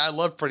 I mean, I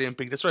love Pretty in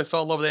Pink. That's why I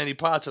fell in love with Annie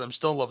Potts, and I'm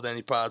still in love with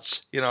Annie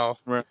Potts. You know,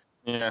 right?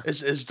 Yeah.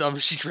 As dumb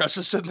as she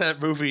dresses in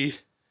that movie,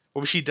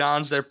 when she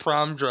dons their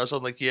prom dress,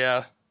 I'm like,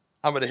 yeah,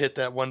 I'm gonna hit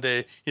that one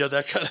day. You know,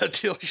 that kind of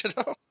deal. You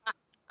know.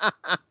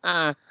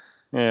 I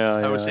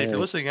would say if you're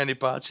listening, Annie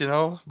Potts, you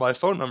know, my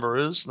phone number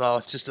is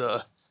just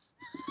I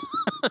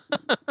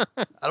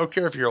don't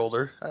care if you're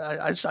older.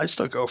 I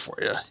still go for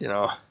you. You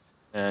know.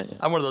 Yeah.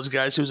 I'm one of those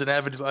guys who's an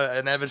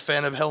avid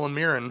fan of Helen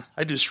Mirren.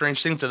 I do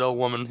strange things to that old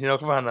woman. You know,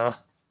 come on now.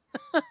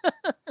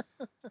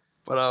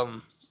 But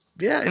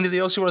yeah. Anything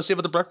else you want to say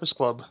about the Breakfast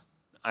Club?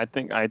 I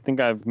think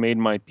I've made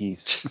my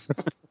peace.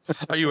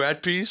 Are you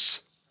at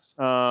peace?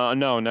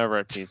 No, never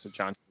at peace with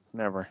John Hughes.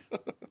 Never.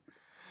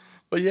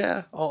 But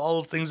yeah,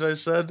 all the things I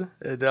said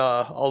and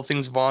all the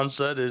things Vaughn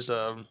said is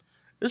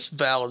it's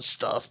valid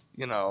stuff,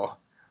 you know.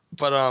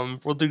 But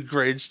we'll do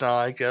grades now,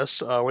 I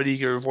guess. What do you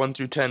give 1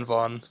 through 10,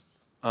 Vaughn?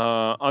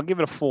 I'll give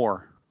it a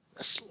 4.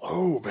 That's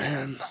low,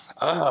 man.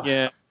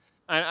 Yeah.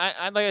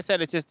 I like I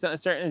said, it's just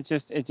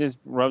it just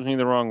rubs me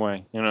the wrong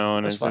way, you know.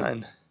 And That's it's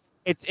fine.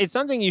 It's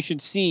something you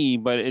should see,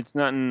 but it's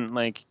nothing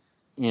like,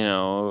 you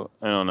know,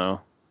 I don't know.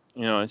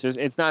 You know,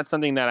 it's not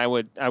something that I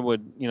would,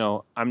 you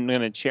know, I'm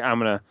gonna get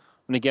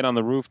on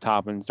the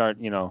rooftop and start,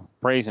 you know,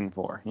 praising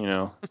for, you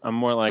know. I'm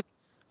more like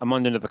I'm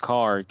under the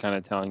car kind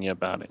of telling you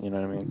about it, you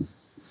know what I mean?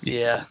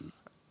 Yeah.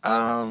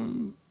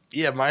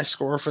 Yeah, my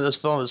score for this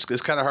film is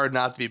kind of hard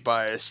not to be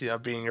biased, you know,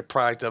 being a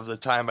product of the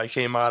time I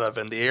came out of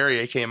and the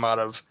area I came out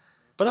of.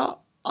 But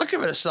I'll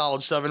give it a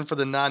solid 7 for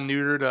the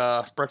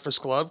non-neutered Breakfast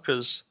Club,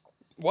 because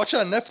watch it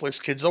on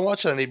Netflix, kids. Don't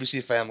watch it on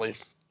ABC Family.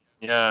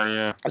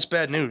 Yeah. That's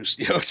bad news.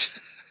 You know?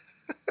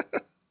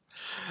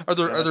 Are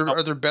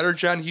there better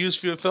John Hughes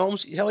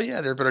films? Hell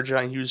yeah, there are better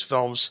John Hughes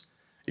films.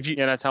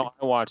 Yeah, that's how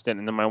I watched it,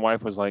 and then my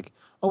wife was like,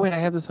 "Oh wait, I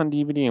have this on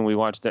DVD," and we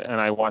watched it, and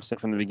I watched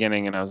it from the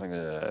beginning, and I was like,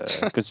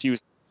 because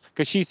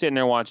she's sitting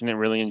there watching it,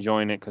 really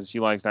enjoying it, because she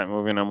likes that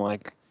movie, and I'm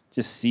like,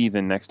 just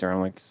seething next to her.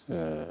 I'm like,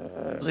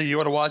 You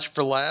want to watch it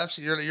for laughs?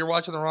 You're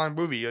watching the wrong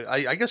movie.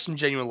 I get some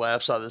genuine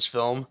laughs out of this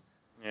film.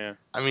 Yeah.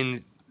 I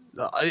mean,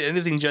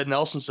 anything Judd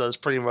Nelson says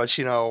pretty much,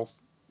 you know,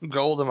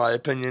 gold in my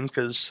opinion,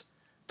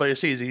 but you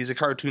see, he's a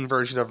cartoon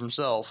version of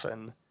himself,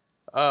 and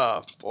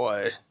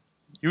boy,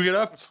 you get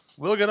up,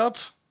 we'll get up,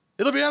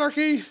 it'll be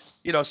anarchy,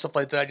 you know, stuff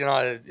like that. You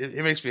know,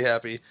 it makes me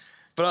happy.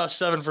 But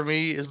 7 for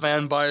me is my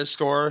unbiased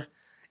score.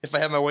 If I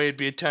had my way, it'd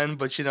be a 10.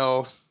 But you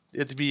know, you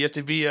have to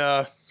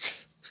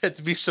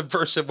be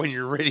subversive when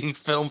you're rating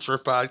films for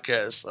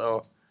podcasts.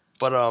 So,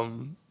 but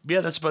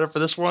yeah, that's about it for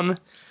this one.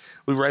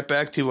 We'll be right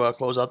back to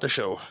close out the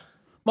show.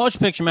 Motion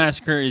Picture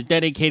Massacre is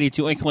dedicated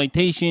to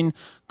exploitation,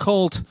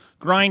 cult,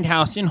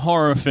 grindhouse, and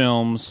horror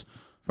films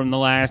from the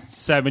last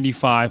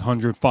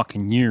 7,500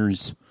 fucking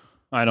years.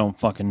 I don't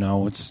fucking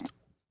know. It's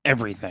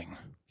everything.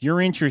 If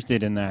you're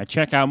interested in that,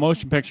 check out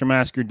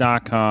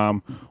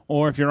motionpicturemassacre.com,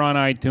 or if you're on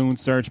iTunes,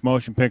 search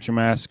Motion Picture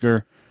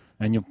Massacre,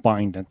 and you'll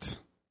find it.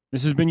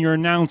 This has been your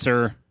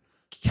announcer,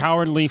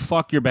 Cowardly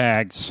Fuck Your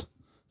Bags,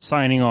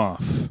 signing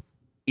off.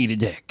 Eat a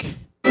dick.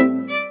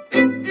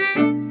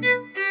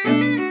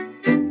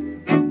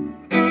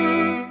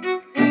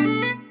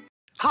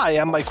 Hi,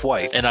 I'm Mike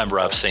White. And I'm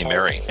Rob St.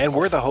 Mary. And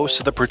we're the hosts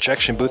of the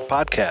Projection Booth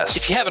podcast.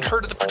 If you haven't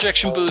heard of the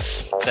Projection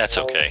Booth, that's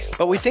okay.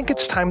 But we think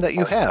it's time that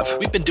you have.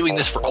 We've been doing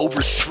this for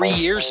over 3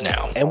 years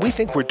now. And we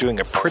think we're doing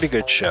a pretty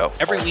good show.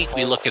 Every week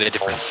we look at a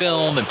different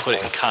film and put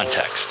it in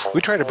context.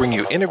 We try to bring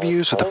you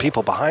interviews with the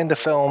people behind the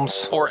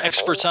films. Or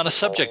experts on a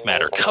subject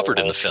matter covered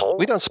in the film.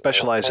 We don't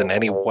specialize in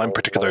any one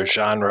particular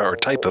genre or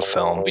type of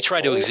film. We try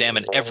to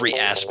examine every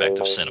aspect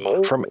of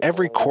cinema. From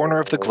every corner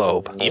of the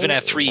globe. Even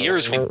at 3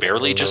 years, we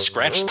barely just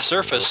scratched the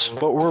surface.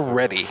 But we're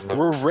ready.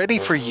 We're ready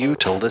for you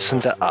to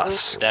listen to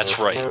us. That's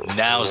right.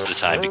 Now's the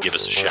time to give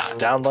us a shot.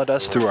 Download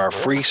us through our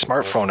free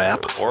smartphone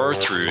app. Or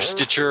through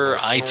Stitcher,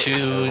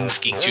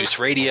 iTunes, Geek Juice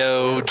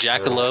Radio,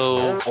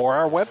 Jackalope. Or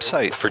our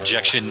website,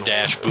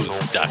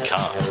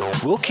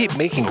 projection-booth.com. We'll keep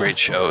making great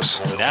shows.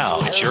 Now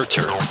it's your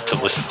turn to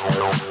listen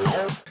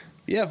to.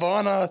 Yeah,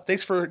 Vaughn,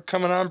 thanks for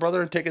coming on,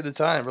 brother, and taking the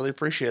time. Really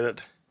appreciate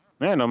it.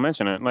 Man, don't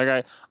mention it.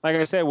 Like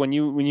I said, when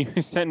you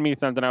sent me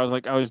something, I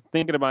was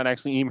thinking about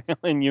actually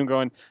emailing you and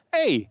going,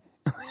 "Hey,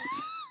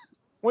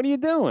 what are you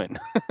doing?"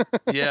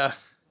 Yeah.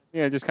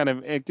 Yeah, it just kind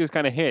of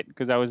hit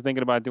because I was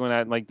thinking about doing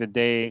that like the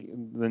day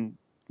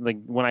like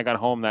when I got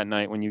home that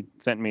night when you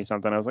sent me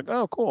something. I was like,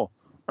 "Oh, cool.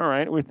 All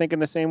right, we're thinking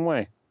the same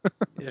way."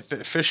 Yeah,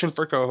 fishing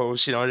for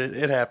co-hosts, you know,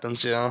 it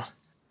happens, you know.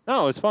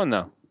 No, it was fun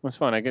though. It was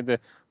fun. I get to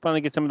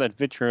finally get some of that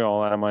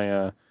vitriol out of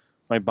my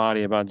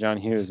body about John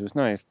Hughes. It was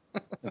nice. I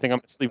think I'm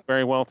gonna sleep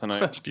very well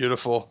tonight.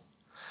 Beautiful.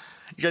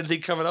 You got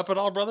anything coming up at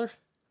all, brother?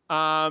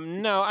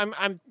 No,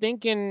 I'm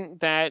thinking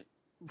that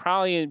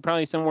probably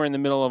somewhere in the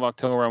middle of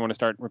October I want to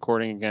start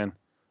recording again.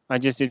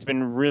 It's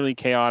been really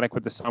chaotic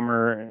with the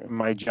summer,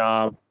 my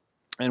job,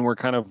 and we're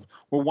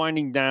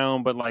winding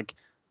down, but like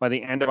by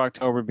the end of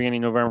October,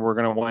 beginning of November, we're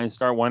gonna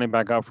start winding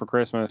back up for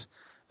Christmas,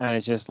 and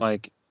it's just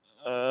like,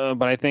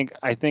 but I think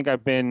I've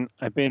been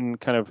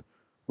kind of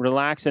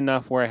relaxed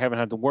enough where I haven't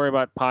had to worry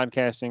about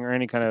podcasting or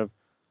any kind of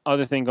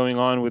other thing going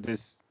on with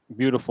this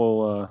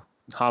beautiful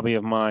hobby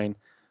of mine,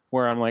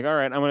 where I'm like, all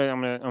right, I'm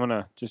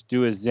gonna just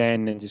do a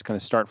zen and just kind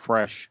of start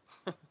fresh,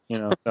 you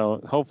know.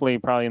 So hopefully,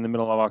 probably in the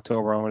middle of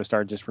October, I'm gonna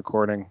start just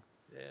recording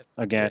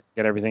again,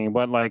 get everything.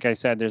 But like I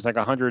said, there's like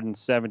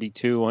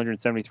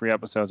 173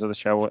 episodes of the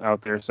show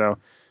out there. So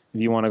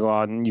if you want to go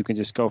out and you can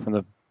just go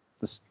from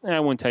I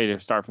wouldn't tell you to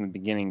start from the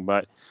beginning,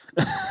 but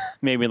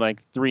maybe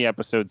like 3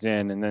 episodes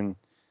in and then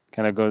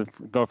kind of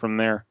go from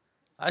there.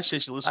 I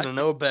should listen to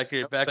no back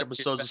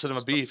episodes of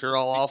Cinema Beef. You're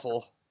all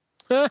awful.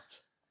 But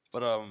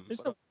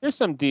there's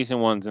some decent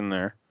ones in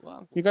there.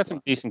 You got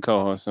some decent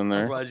co-hosts in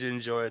there. I'm glad you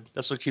enjoyed.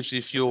 That's what keeps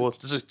me fuel.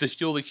 This is the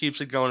fuel that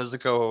keeps it going is the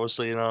co-host,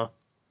 so you know.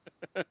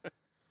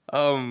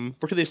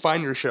 Where can they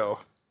find your show?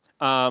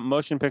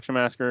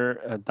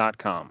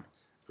 Motionpicturemassacre.com.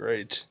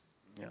 Great.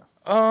 Yes.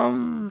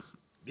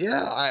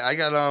 Yeah, I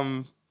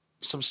got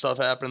some stuff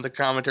happening. The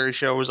commentary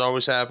show is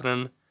always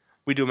happening.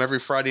 We do them every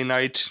Friday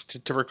night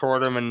to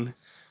record them, and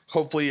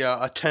hopefully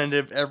a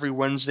tentative every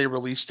Wednesday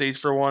release date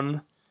for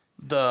one.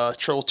 The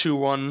Troll 2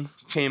 one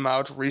came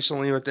out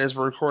recently as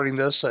we're recording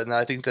this, and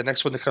I think the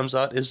next one that comes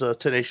out is the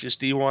Tenacious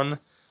D one,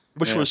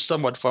 which was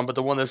somewhat fun, but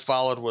the one that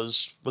followed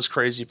was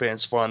crazy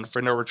pants fun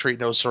for No Retreat,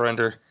 No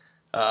Surrender.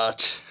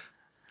 That's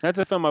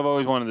a film I've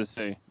always wanted to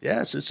see.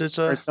 Yeah, it's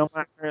like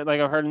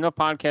I've heard enough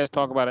podcasts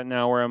talk about it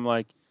now where I'm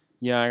like,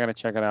 yeah, I gotta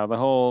check it out. The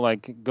whole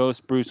like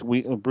Ghost Bruce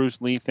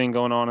Lee thing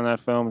going on in that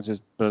film is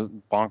just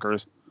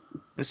bonkers.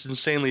 It's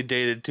insanely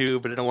dated too,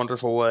 but in a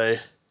wonderful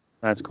way.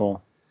 That's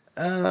cool.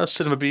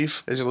 Cinema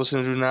Beef, as you're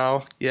listening to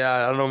now. Yeah,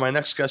 I don't know who my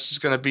next guest is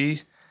gonna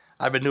be.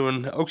 I've been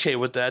doing okay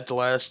with that. The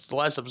last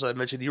episode I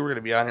mentioned you were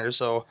gonna be on here,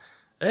 so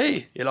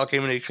hey, it all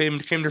came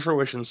to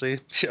fruition. See,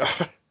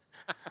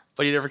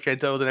 but you never can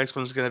tell who the next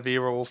one's gonna be.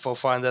 We'll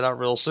find that out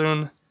real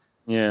soon.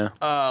 Yeah.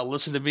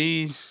 Listen to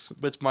me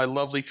with my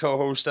lovely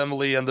co-host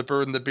Emily on The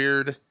Bird and the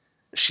Beard.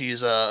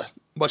 She's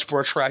much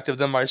more attractive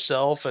than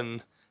myself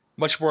and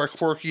much more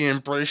quirky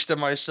and British than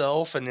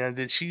myself, and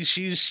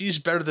she's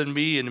better than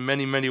me in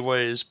many, many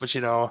ways. But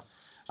you know,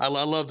 I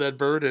love that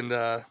bird, and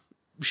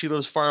she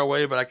lives far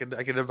away, but I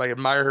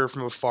admire her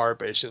from afar,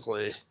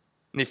 basically.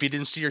 And if you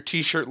didn't see her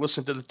T-shirt,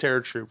 listen to the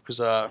Terror Troop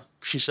because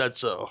she said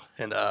so,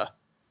 and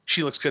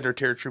she looks good in her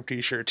Terror Troop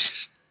T-shirt.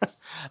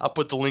 I'll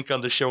put the link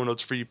on the show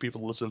notes for you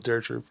people to listen to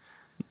Terror Troop.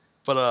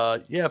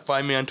 But yeah,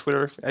 find me on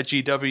Twitter at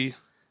GW.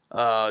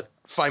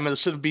 Find me on the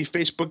Cinema Beef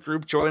Facebook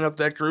group. Join up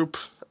that group.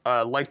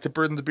 Like The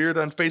Bird and the Beard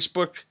on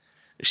Facebook.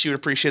 She would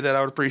appreciate that. I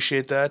would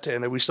appreciate that.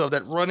 And we still have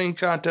that running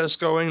contest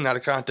going. Not a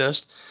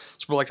contest.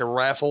 It's more like a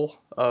raffle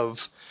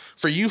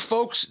for you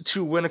folks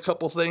to win a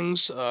couple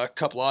things, a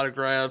couple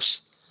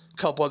autographs, a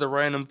couple other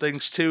random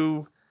things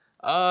too.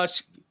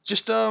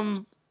 Just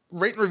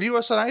rate and review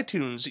us on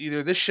iTunes.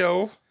 Either this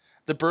show,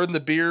 The Bird and the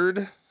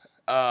Beard,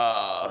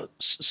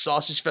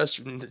 Sausage Fest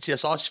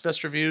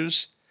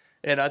reviews,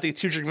 and I think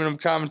 2 Drink Minimum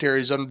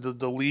commentaries under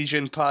the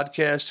Legion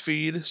podcast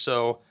feed.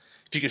 So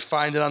if you could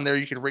find it on there,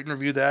 you could rate and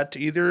review that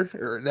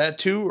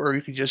or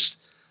you could just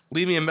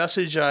leave me a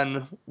message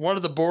on one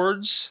of the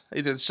boards,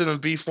 either the Cinema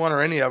Beef one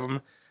or any of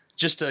them,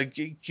 just to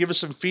give us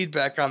some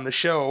feedback on the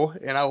show,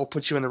 and I will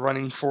put you in the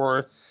running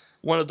for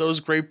one of those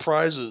great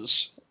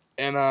prizes.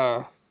 And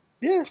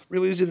yeah,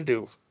 really easy to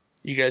do.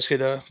 You guys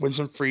could win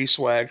some free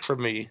swag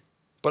from me.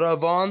 But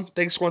Vaughn,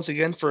 thanks once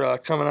again for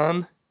coming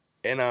on,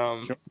 and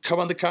sure. Come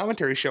on the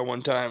commentary show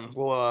one time.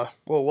 We'll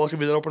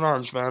welcome you with open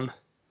arms, man.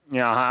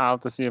 Yeah, I'll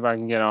have to see if I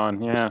can get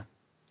on. Yeah,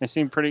 they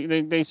seem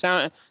pretty.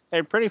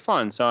 They're pretty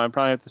fun. So I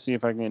probably have to see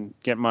if I can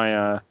get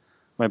my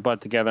my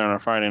butt together on a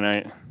Friday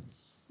night.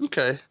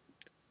 Okay.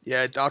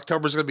 Yeah,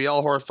 October's gonna be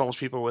all horror films,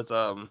 people. With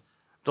the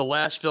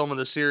last film of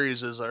the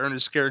series is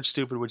Ernest Scared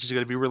Stupid, which is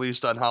gonna be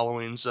released on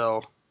Halloween.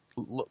 So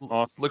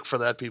awesome. Look for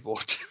that, people.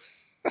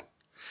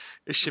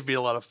 It should be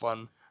a lot of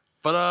fun.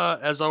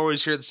 But as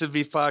always, here at the Cinema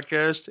Beef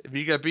Podcast, if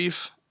you got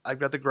beef, I've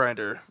got the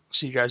grinder.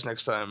 See you guys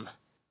next time.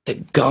 They're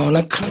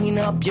gonna clean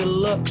up your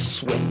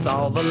looks with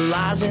all the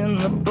lies in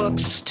the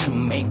books to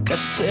make a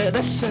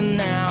citizen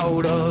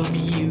out of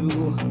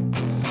you.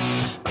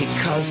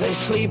 Because they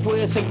sleep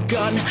with a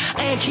gun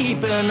and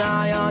keep an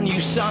eye on you,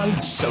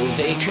 son, so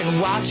they can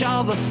watch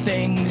all the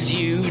things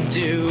you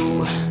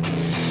do.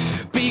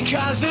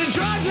 Because the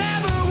drugs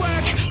never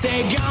work,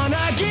 they're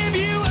gonna give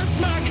you a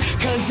smirk,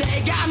 cause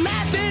they got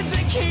methods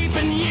of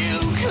keeping you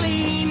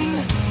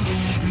clean.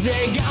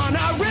 They're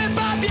gonna rip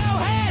up your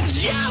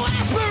heads, your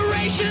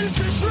aspirations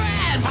to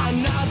shreds.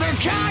 Another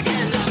cog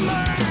in the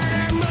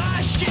murder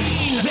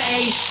machine.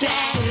 They said,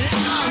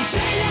 I'll say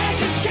that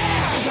you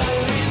scare the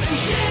living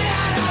shit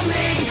out of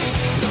me.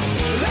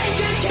 They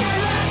can care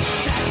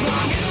less as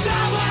long as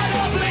someone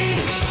will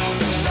bleed.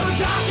 So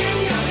darken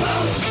your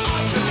clothes,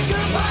 I'll strike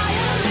a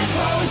violent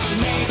pose.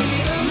 Maybe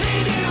it'll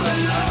lead you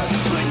alone,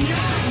 but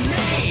not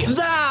me.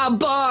 The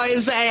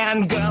boys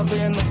and girls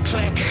in the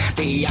clique,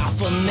 the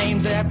awful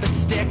names at the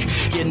stick.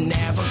 You're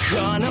never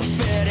gonna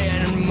fit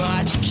in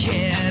much,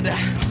 kid.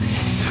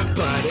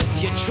 But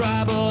if you're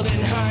troubled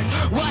and hurt,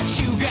 what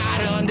you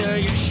got under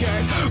your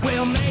shirt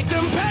will make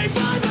them pay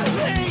for the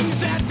things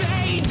that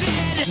they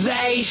did.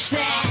 They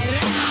said,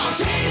 I'll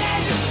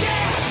teenagers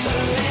scare the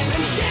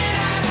living shit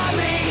out